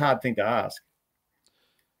 it's not a hard thing to ask.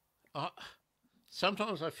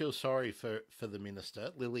 Sometimes I feel sorry for the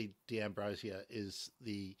minister. Lily D'Ambrosia is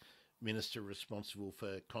the minister responsible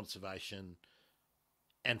for conservation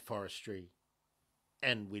and forestry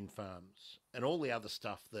and wind farms and all the other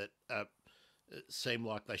stuff that seem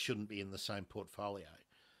like they shouldn't be in the same portfolio.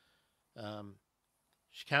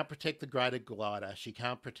 She can't protect the greater glider. She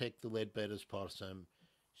can't protect the leadbeater's possum.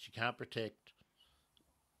 She can't protect.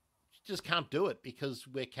 She just can't do it because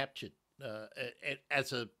we're captured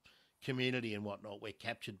as a community and whatnot. We're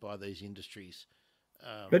captured by these industries.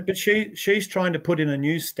 But she's trying to put in a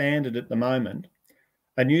new standard at the moment,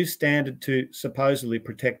 a new standard to supposedly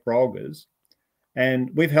protect Brolgas.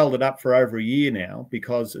 And we've held it up for over a year now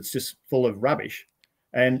because it's just full of rubbish.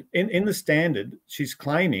 And in the standard, she's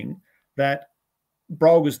claiming that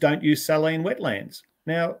Brolgas don't use saline wetlands.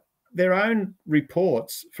 Now, their own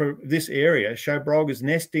reports for this area show Brolgas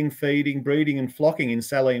nesting, feeding, breeding and flocking in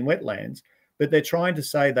saline wetlands, but they're trying to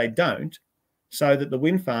say they don't so that the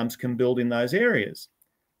wind farms can build in those areas.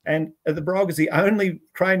 And the Brolga is the only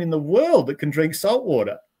crane in the world that can drink salt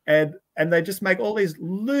water. And they just make all these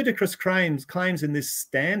ludicrous claims in this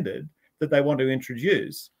standard that they want to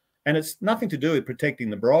introduce. And it's nothing to do with protecting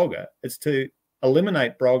the Brolga. It's to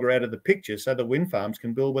eliminate Brolga out of the picture so the wind farms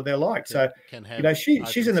can build what they like.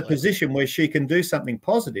 She's in a position where she can do something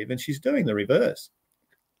positive, and she's doing the reverse.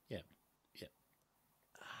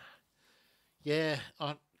 Yeah.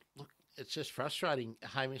 Look, it's just frustrating,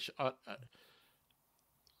 Hamish. I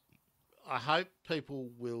hope people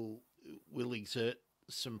will exert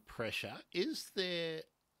some pressure. Is there?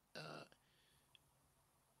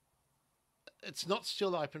 It's not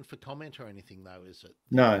still open for comment or anything, though, is it?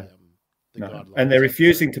 No. No. And they're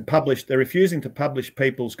refusing to publish. They're refusing to publish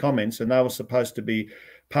people's comments, and they were supposed to be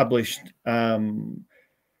published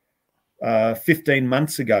 15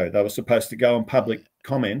 months ago. They were supposed to go on public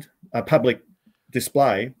comment, public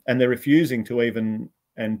display, and they're refusing to even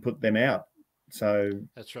put them out. So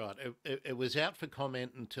that's right. It was out for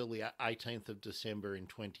comment until the 18th of December in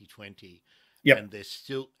 2020. Yep. And they're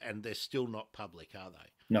still not public, are they?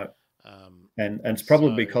 No. And it's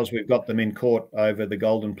probably because we've got them in court over the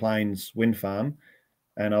Golden Plains wind farm,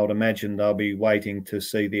 and I would imagine they'll be waiting to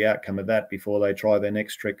see the outcome of that before they try their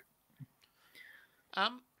next trick.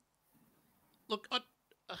 Look,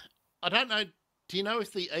 I don't know. Do you know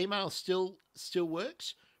if the email still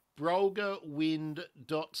works?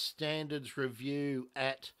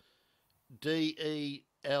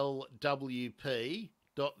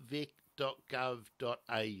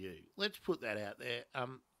 brolgawwind.standardsreview@delwp.vic.gov.au. Let's put that out there.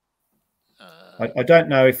 I don't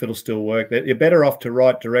know if it'll still work. You're better off to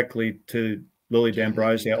write directly to Lily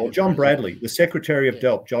D'Ambrosia or John Bradley, the Secretary of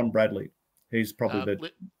DELWP, John Bradley. He's probably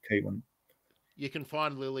the key one. You can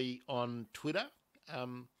find Lily on Twitter. I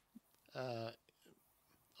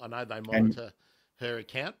know they monitor her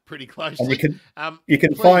account pretty closely. And you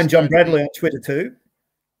can find John Bradley on Twitter too.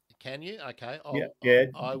 Can you? Okay.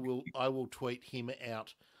 I will tweet him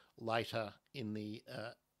out later in the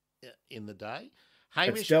day.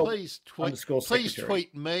 Hamish, please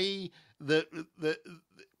tweet me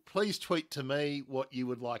please tweet to me what you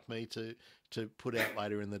would like me to put out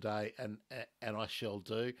later in the day, and I shall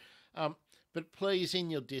do. But please, in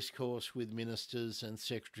your discourse with ministers and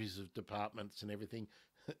secretaries of departments and everything,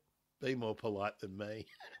 be more polite than me,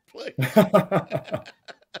 please.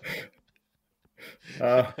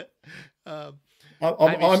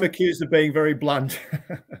 I'm accused of being very blunt.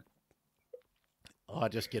 I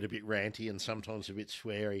just get a bit ranty and sometimes a bit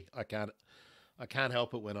sweary. I can't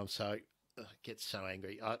help it when I get so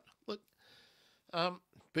angry.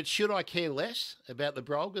 But should I care less about the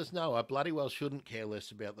Brolgas? No, I bloody well shouldn't care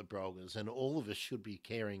less about the Brolgas, and all of us should be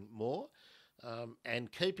caring more and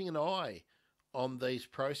keeping an eye on these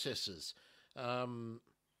processes.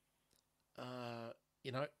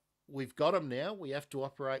 We've got them now. We have to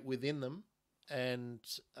operate within them, and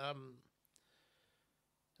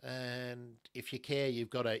if you care, you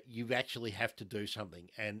actually have to do something.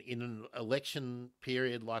 And in an election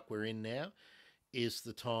period like we're in now, is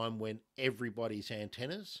the time when everybody's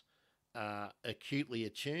antennas are acutely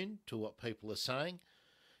attuned to what people are saying.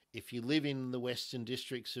 If you live in the Western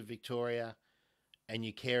Districts of Victoria and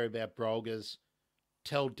you care about Brolgas,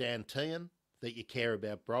 tell Dan Tehan that you care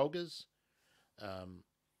about Brolgas.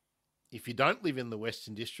 If you don't live in the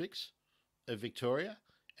Western Districts of Victoria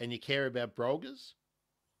and you care about Brolgas,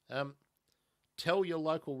 tell your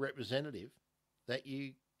local representative that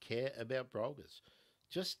you care about Brolgas.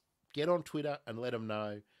 Just get on Twitter and let them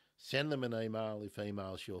know. Send them an email if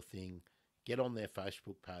email's your thing. Get on their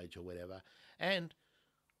Facebook page or whatever. And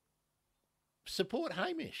support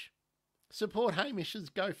Hamish. Support Hamish's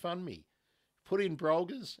GoFundMe. Put in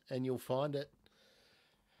Brolgas and you'll find it.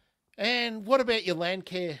 And what about your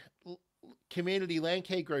community land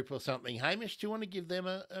care group or something? Hamish, do you want to give them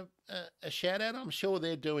a shout out? I'm sure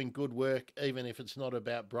they're doing good work, even if it's not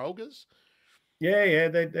about Brolgas. Yeah,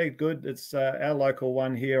 they're good. It's our local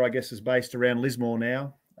one here, I guess, is based around Lismore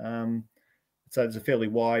now. So it's a fairly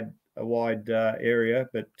wide area,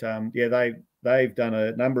 but yeah, they've done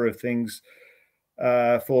a number of things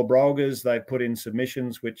for Brolgas. They've put in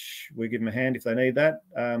submissions, which we give them a hand if they need that,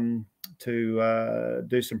 to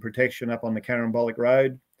do some protection up on the Carambolic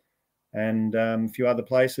Road and a few other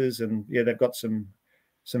places. And yeah, they've got some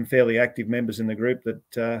fairly active members in the group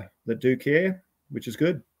that do care, which is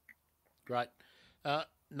good. Great.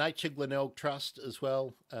 Nature Glenelg Trust as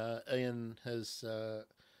well. Ian has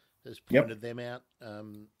pointed them out.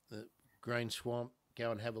 The Green Swamp,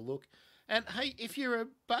 go and have a look. And hey, if you're a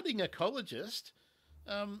budding ecologist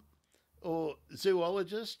or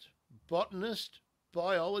zoologist, botanist,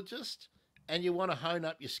 biologist, and you want to hone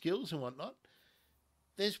up your skills and whatnot,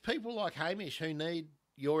 there's people like Hamish who need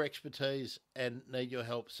your expertise and need your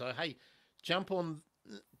help. So hey, jump on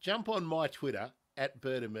my Twitter at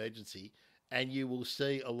Bird Emergency, and you will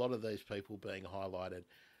see a lot of these people being highlighted.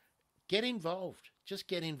 Get involved. Just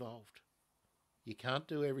get involved. You can't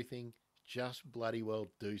do everything. Just bloody well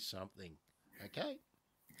do something. Okay?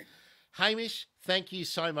 Hamish, thank you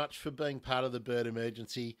so much for being part of the Bird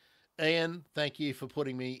Emergency. Ian, thank you for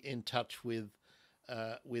putting me in touch with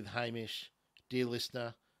Hamish. Dear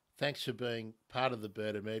listener, thanks for being part of the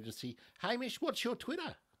Bird Emergency. Hamish, what's your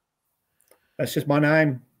Twitter? That's just my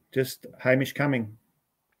name. Just Hamish Cumming.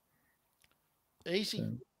 Easy.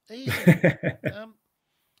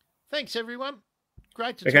 Thanks, everyone.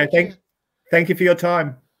 Great to talk to you. Thank you for your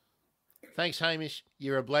time. Thanks, Hamish.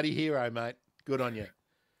 You're a bloody hero, mate. Good on you.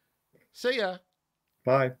 See ya.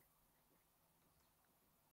 Bye.